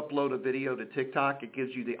once you upload a video to TikTok, it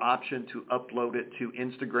gives you the option to upload it to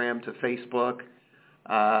Instagram, to Facebook,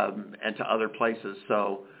 and to other places.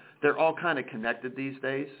 So they're all kind of connected these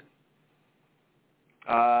days.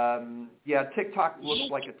 TikTok looks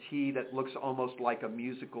like a T that looks almost like a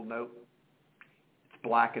musical note. It's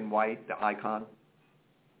black and white, the icon.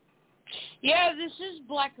 Yeah, this is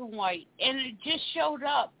black and white, and it just showed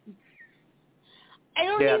up. I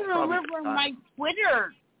don't even remember my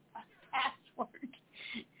Twitter password.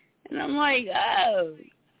 And I'm like, oh.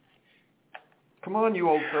 Come on, you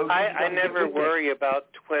old folks. I never worry about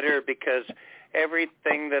Twitter because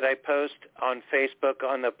everything that I post on Facebook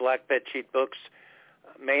on the Black Bedsheet Books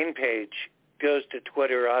main page goes to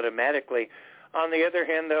Twitter automatically. On the other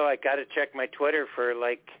hand, though, I got to check my Twitter for,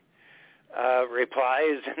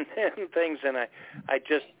 replies and things, and I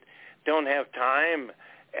just don't have time.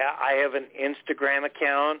 I have an Instagram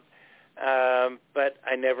account, but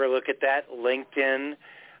I never look at that. LinkedIn,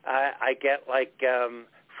 I get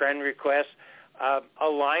friend requests.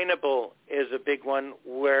 Alignable is a big one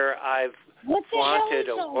where I've wanted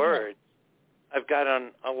a word. I've got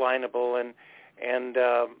on Alignable, and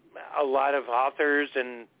a lot of authors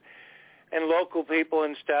and local people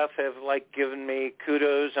and stuff have given me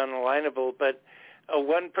kudos on Alignable, but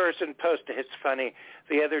one person posted, it's funny,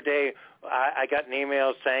 the other day I got an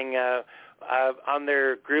email saying on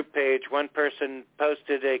their group page, one person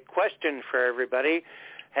posted a question for everybody.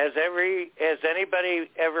 Has anybody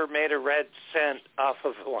ever made a red cent off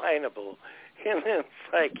of Alignable? And it's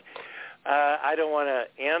I don't want to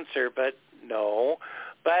answer, but no.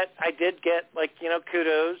 But I did get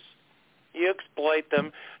kudos. You exploit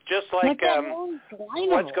them, just like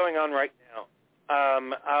what's going on right now.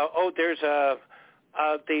 There's the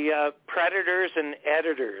Predators and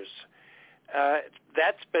Editors.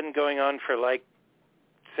 That's been going on for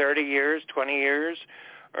 30 years, 20 years,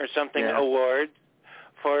 or something. Yeah. Award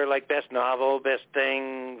for best novel, best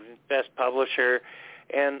thing, best publisher,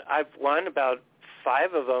 and I've won about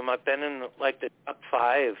 5 of them. I've been in the top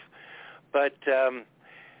 5, but I'm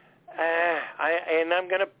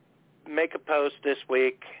going to make a post this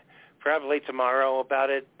week, probably tomorrow, about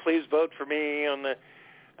it. Please vote for me on the.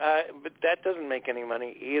 But that doesn't make any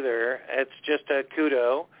money either. It's just a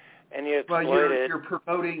kudo, and you exploit it. You're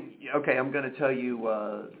promoting. Okay, I'm going to tell you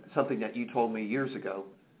something that you told me years ago.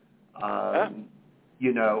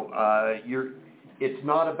 It's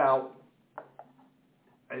not about.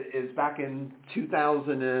 It's back in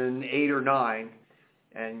 2008 or 9,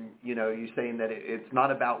 and you're saying that it's not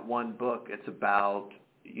about one book. It's about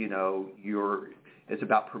it's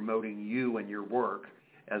about promoting you and your work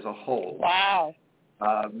as a whole. Wow.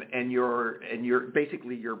 And your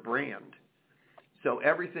basically your brand. So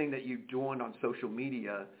everything that you're doing on social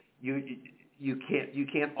media, you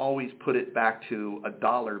can't always put it back to a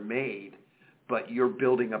dollar made, but you're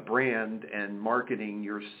building a brand and marketing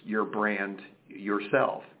your brand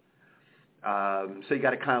yourself. So you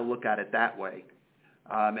got to kind of look at it that way.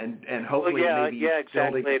 And hopefully maybe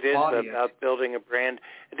exactly. building it is audience. About building a brand.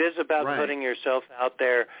 It is about putting yourself out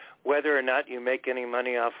there, whether or not you make any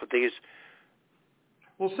money off of these.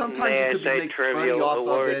 Well, sometimes you could make money off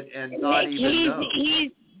awards. of it and not even know.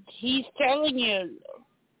 He's telling you.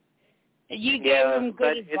 You gave him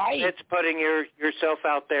good advice. It's putting yourself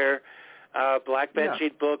out there. Black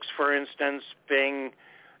Bedsheet Books, for instance, being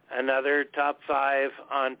another top 5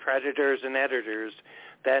 on Predators and Editors.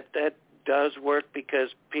 That does work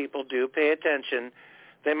because people do pay attention.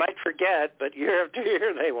 They might forget, but year after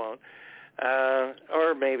year they won't.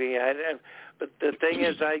 Or maybe. But the thing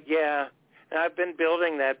is, I've been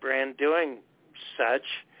building that brand, doing such,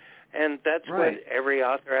 and that's what every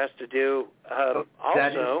author has to do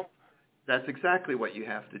also. That's exactly what you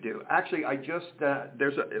have to do. Actually, I just going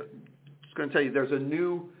to tell you, there's a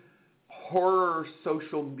new horror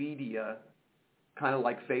social media, kind of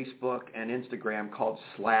like Facebook and Instagram, called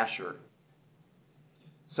Slasher.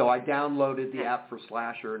 So I downloaded the app for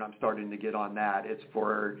Slasher, and I'm starting to get on that. It's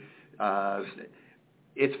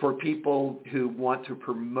for people who want to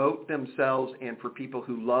promote themselves and for people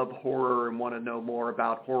who love horror and want to know more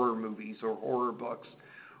about horror movies or horror books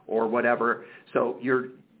or whatever. So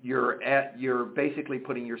you're basically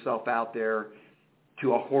putting yourself out there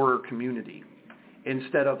to a horror community.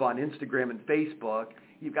 Instead of on Instagram and Facebook,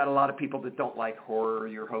 you've got a lot of people that don't like horror.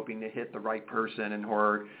 You're hoping to hit the right person in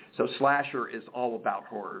horror. So Slasher is all about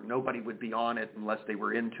horror. Nobody would be on it unless they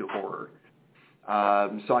were into horror.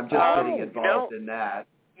 So I'm just getting involved in that.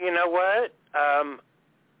 You know what?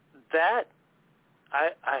 That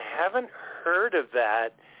I haven't heard of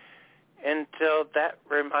that until that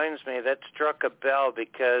reminds me. That struck a bell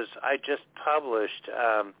because I just published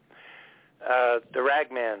The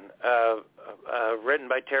Ragman, written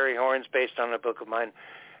by Terry Horns, based on a book of mine.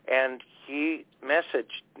 And he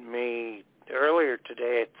messaged me earlier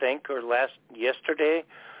today, I think, or yesterday,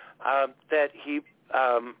 that he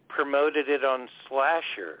promoted it on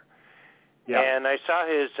Slasher. Yeah. And I saw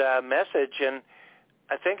his message, and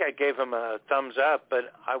I think I gave him a thumbs up,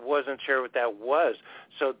 but I wasn't sure what that was.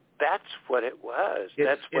 So that's what it was.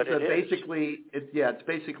 That's what it is. It's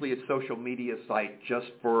basically a social media site just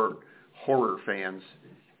for horror fans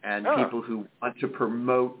and people who want to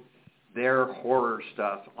promote their horror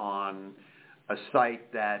stuff on a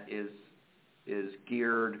site that is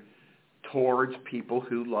geared towards people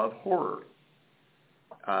who love horror.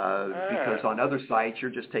 Because on other sites,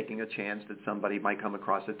 you're just taking a chance that somebody might come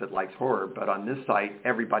across it that likes horror. But on this site,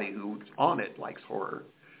 everybody who's on it likes horror.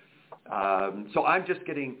 So I'm just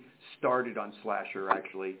getting started on Slasher,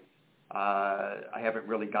 actually. I haven't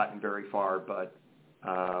really gotten very far, but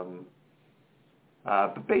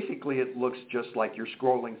basically it looks just like you're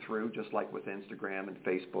scrolling through, just like with Instagram and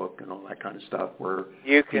Facebook and all that kind of stuff, where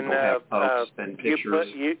people have posts and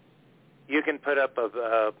pictures. You can put up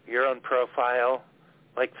your own profile,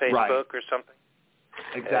 like Facebook or something.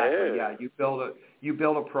 Exactly. Yeah, you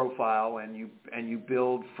build a profile and you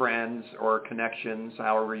build friends or connections,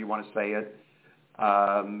 however you want to say it,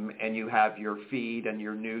 and you have your feed and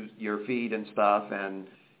your feed and stuff, and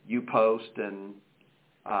you post and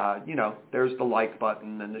there's the like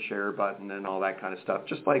button and the share button and all that kind of stuff,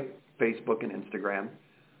 just like Facebook and Instagram.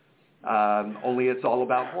 Only it's all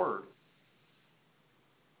about horror.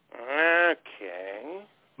 Okay.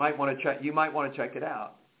 You might want to check it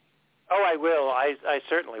out. Oh, I will. I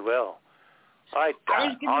certainly will. I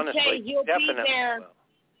was going to say he'll be there. Will.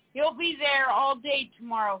 He'll be there all day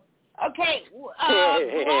tomorrow. Okay, Blog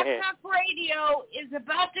Talk Radio is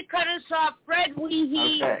about to cut us off. Fred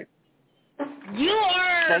Wiehe, okay. You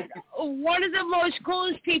are one of the most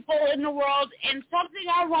coolest people in the world, and something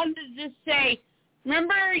I wanted to say.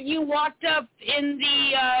 Remember you walked up in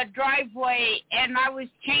the driveway, and I was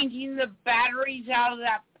changing the batteries out of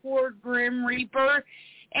that poor Grim Reaper,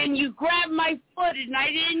 and you grabbed my foot, and I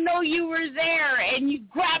didn't know you were there, and you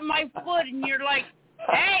grabbed my foot, and you're like,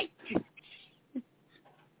 hey.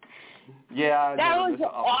 Yeah, that was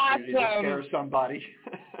awesome. To scare somebody.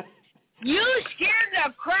 You scared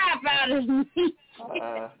the crap out of me.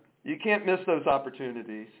 You can't miss those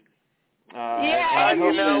opportunities. Another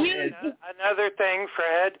thing,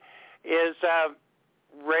 Fred, is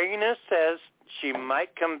Raina says she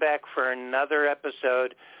might come back for another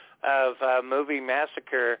episode of Movie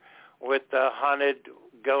Massacre with the haunted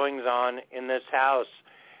goings-on in this house.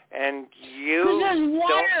 And you don't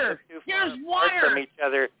live too far apart from each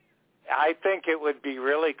other. I think it would be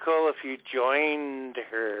really cool if you joined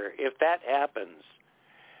her, if that happens.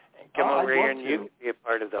 Come over here and you can be a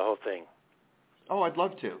part of the whole thing. Oh, I'd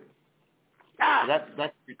love to.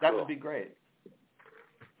 That would be great.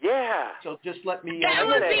 Yeah. So just let me. That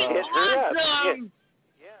would be awesome.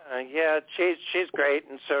 Yeah. She's great,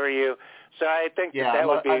 and so are you. So I think that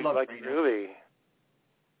would be like groovy.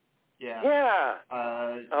 Yeah. Yeah.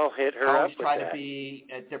 I'll hit her up. I always with try that. to be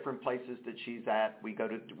at different places that she's at.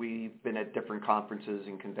 We've been at different conferences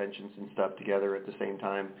and conventions and stuff together at the same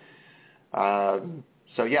time.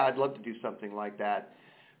 So yeah, I'd love to do something like that.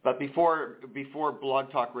 But before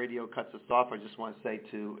Blog Talk Radio cuts us off, I just want to say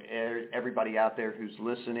to everybody out there who's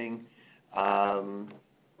listening,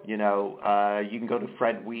 you can go to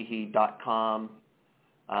fredwiehe.com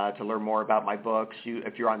to learn more about my books.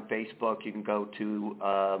 If you're on Facebook, you can go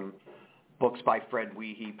to Books by Fred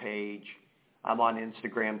Wiehe page. I'm on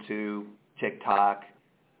Instagram too, TikTok.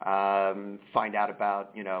 Find out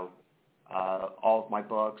about all of my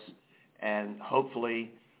books, and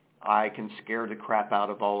hopefully I can scare the crap out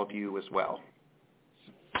of all of you as well.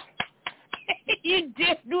 You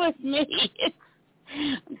did with me.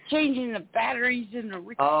 I'm changing the batteries in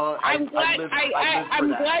the. I'm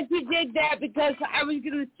glad you did that, because I was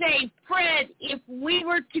going to say, Fred, if we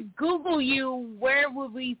were to Google you, where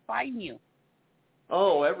would we find you?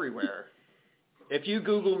 Oh, everywhere. If you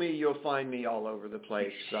Google me, you'll find me all over the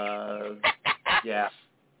place. Yeah,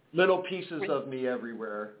 little pieces of me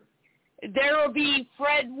everywhere. There will be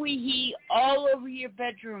Fred Wiehe all over your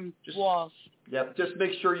bedroom walls. Yep, just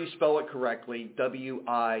make sure you spell it correctly,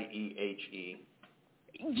 Wiehe.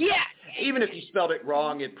 Yeah. Even if you spelled it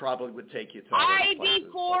wrong, it probably would take you to I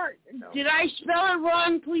before. Did I spell it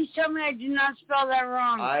wrong? Please tell me I did not spell that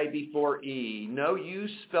wrong. I before E. No, you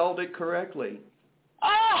spelled it correctly.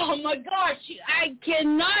 Oh, my gosh. I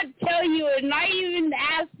cannot tell you. And I even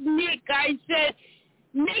asked Nick. I said,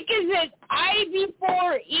 Nick, is it I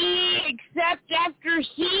before E except after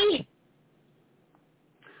he?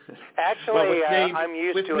 Actually, I'm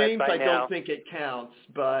used with to names, it by now. I don't think it counts,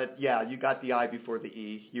 but yeah, you got the I before the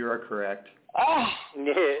E. You are correct. Oh,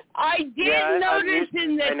 I did notice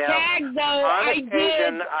in the tag, though. On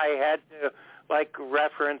occasion, I had to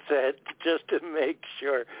reference it just to make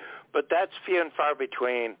sure, but that's few and far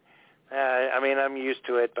between. I mean, I'm used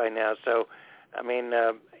to it by now. So, I mean,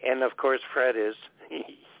 and of course, Fred is.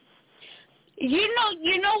 You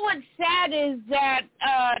know what's sad is that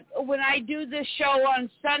when I do the show on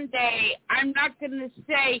Sunday, I'm not going to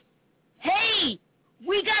say, "Hey,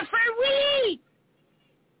 we got Fred Wiehe."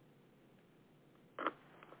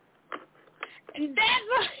 And that's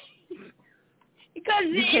because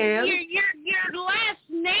your last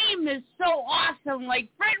name is so awesome, like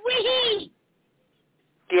Fred Wiehe.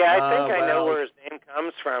 Yeah, I think I know where his name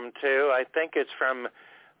comes from too. I think it's from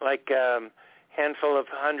handful of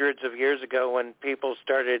hundreds of years ago when people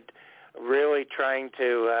started really trying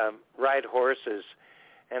to ride horses,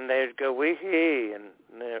 and they'd go Wiehe, and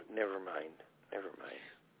never mind.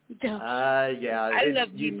 Yeah. I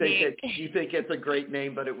love you, Nick. You think it's a great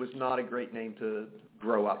name, but it was not a great name to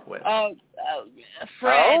grow up with.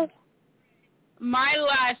 Fred. My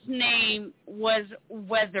last name was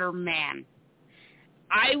Weatherman.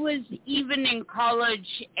 I was even in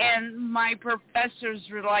college, and my professors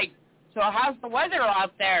were like, "So how's the weather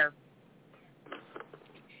out there?"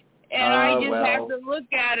 And I just have to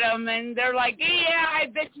look at them, and they're like, "Yeah, I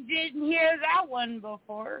bet you didn't hear that one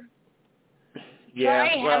before." Yeah,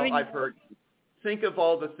 I've heard. Think of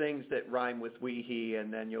all the things that rhyme with Wiehe,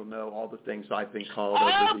 and then you'll know all the things I've been called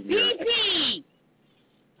over the years. Pee-pee!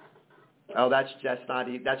 Oh, that's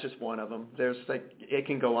just one of them. It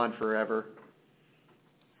can go on forever.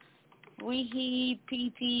 Wiehe,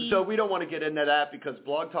 pee-pee. So we don't want to get into that because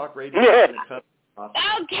Blog Talk Radio is going to cut off.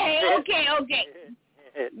 Okay.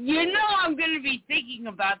 You know I'm going to be thinking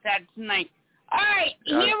about that tonight. All right,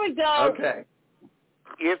 here we go. Okay.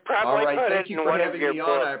 You've probably put thank it you in for one of having your me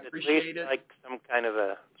books, on. I appreciate it. Like some kind of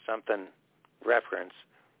something reference.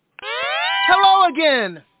 Hello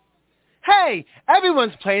again. Hey,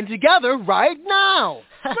 everyone's playing together right now.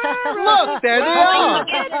 Look, there they are.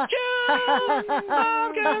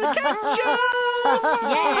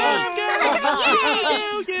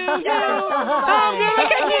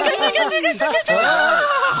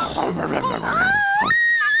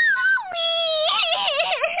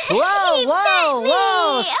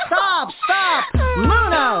 Whoa! Stop!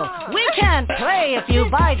 Muno, we can't play if you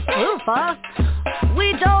bite Flufa.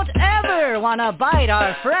 We don't ever want to bite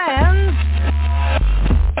our friends.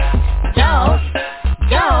 Don't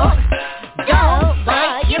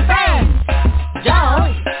bite your friends.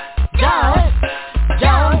 Don't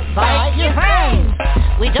bite your friends.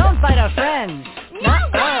 We don't bite our friends.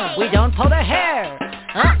 We don't pull their hair.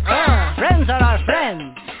 Friends are our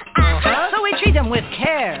friends. So we treat them with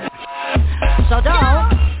care. So don't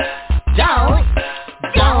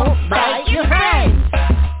bite your friends.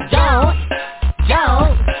 Don't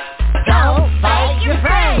bite your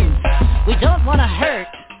friends. We don't want to hurt.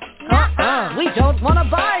 We don't want to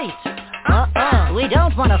bite. We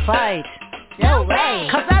don't want to fight. No way.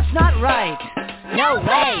 'Cause that's not right. No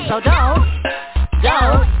way. So don't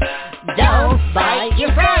bite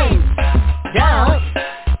your friends. Don't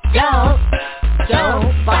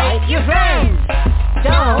bite your friends.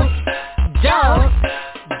 Don't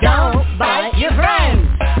bite your friends.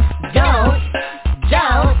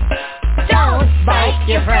 Don't bite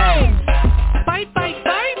your friends. Bite.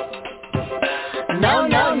 No.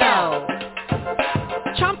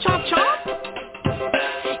 Chomp.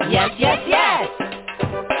 Yes.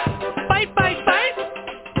 Bite.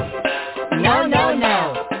 No.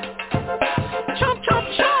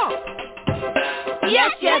 Chomp.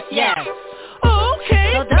 Yes. Okay.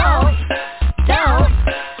 So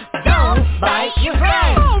don't bite your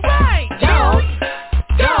friends. All right. Don't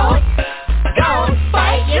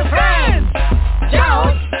bite your friends.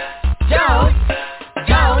 Don't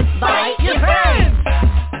bite your friends.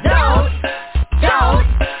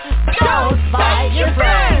 Don't bite your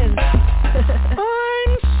friends.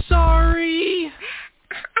 I'm sorry.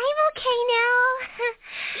 I'm okay now.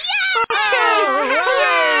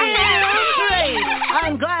 Great.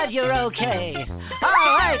 I'm glad you're okay. All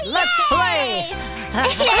right, let's play.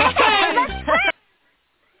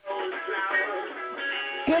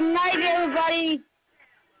 Good night, everybody.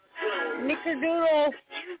 Nickerdoodle.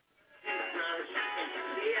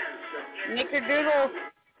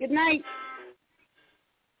 Good night.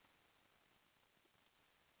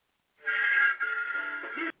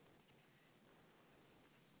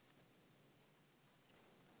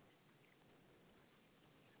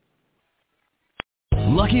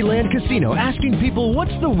 Lucky Land Casino, asking people,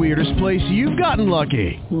 what's the weirdest place you've gotten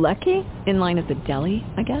lucky? Lucky? In line at the deli,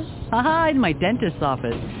 I guess? Aha, in my dentist's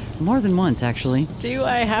office. More than once, actually. Do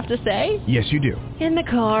I have to say? Yes, you do. In the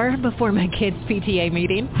car before my kids' PTA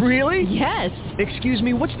meeting. Really? Yes. Excuse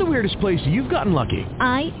me, what's the weirdest place you've gotten lucky?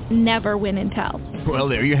 I never win and tell. Well,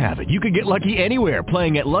 there you have it. You can get lucky anywhere,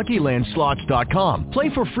 playing at LuckyLandSlots.com.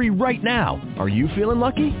 Play for free right now. Are you feeling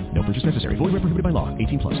lucky? No purchase necessary. Void where prohibited by law.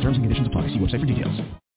 18+. Terms and conditions apply. See website for details.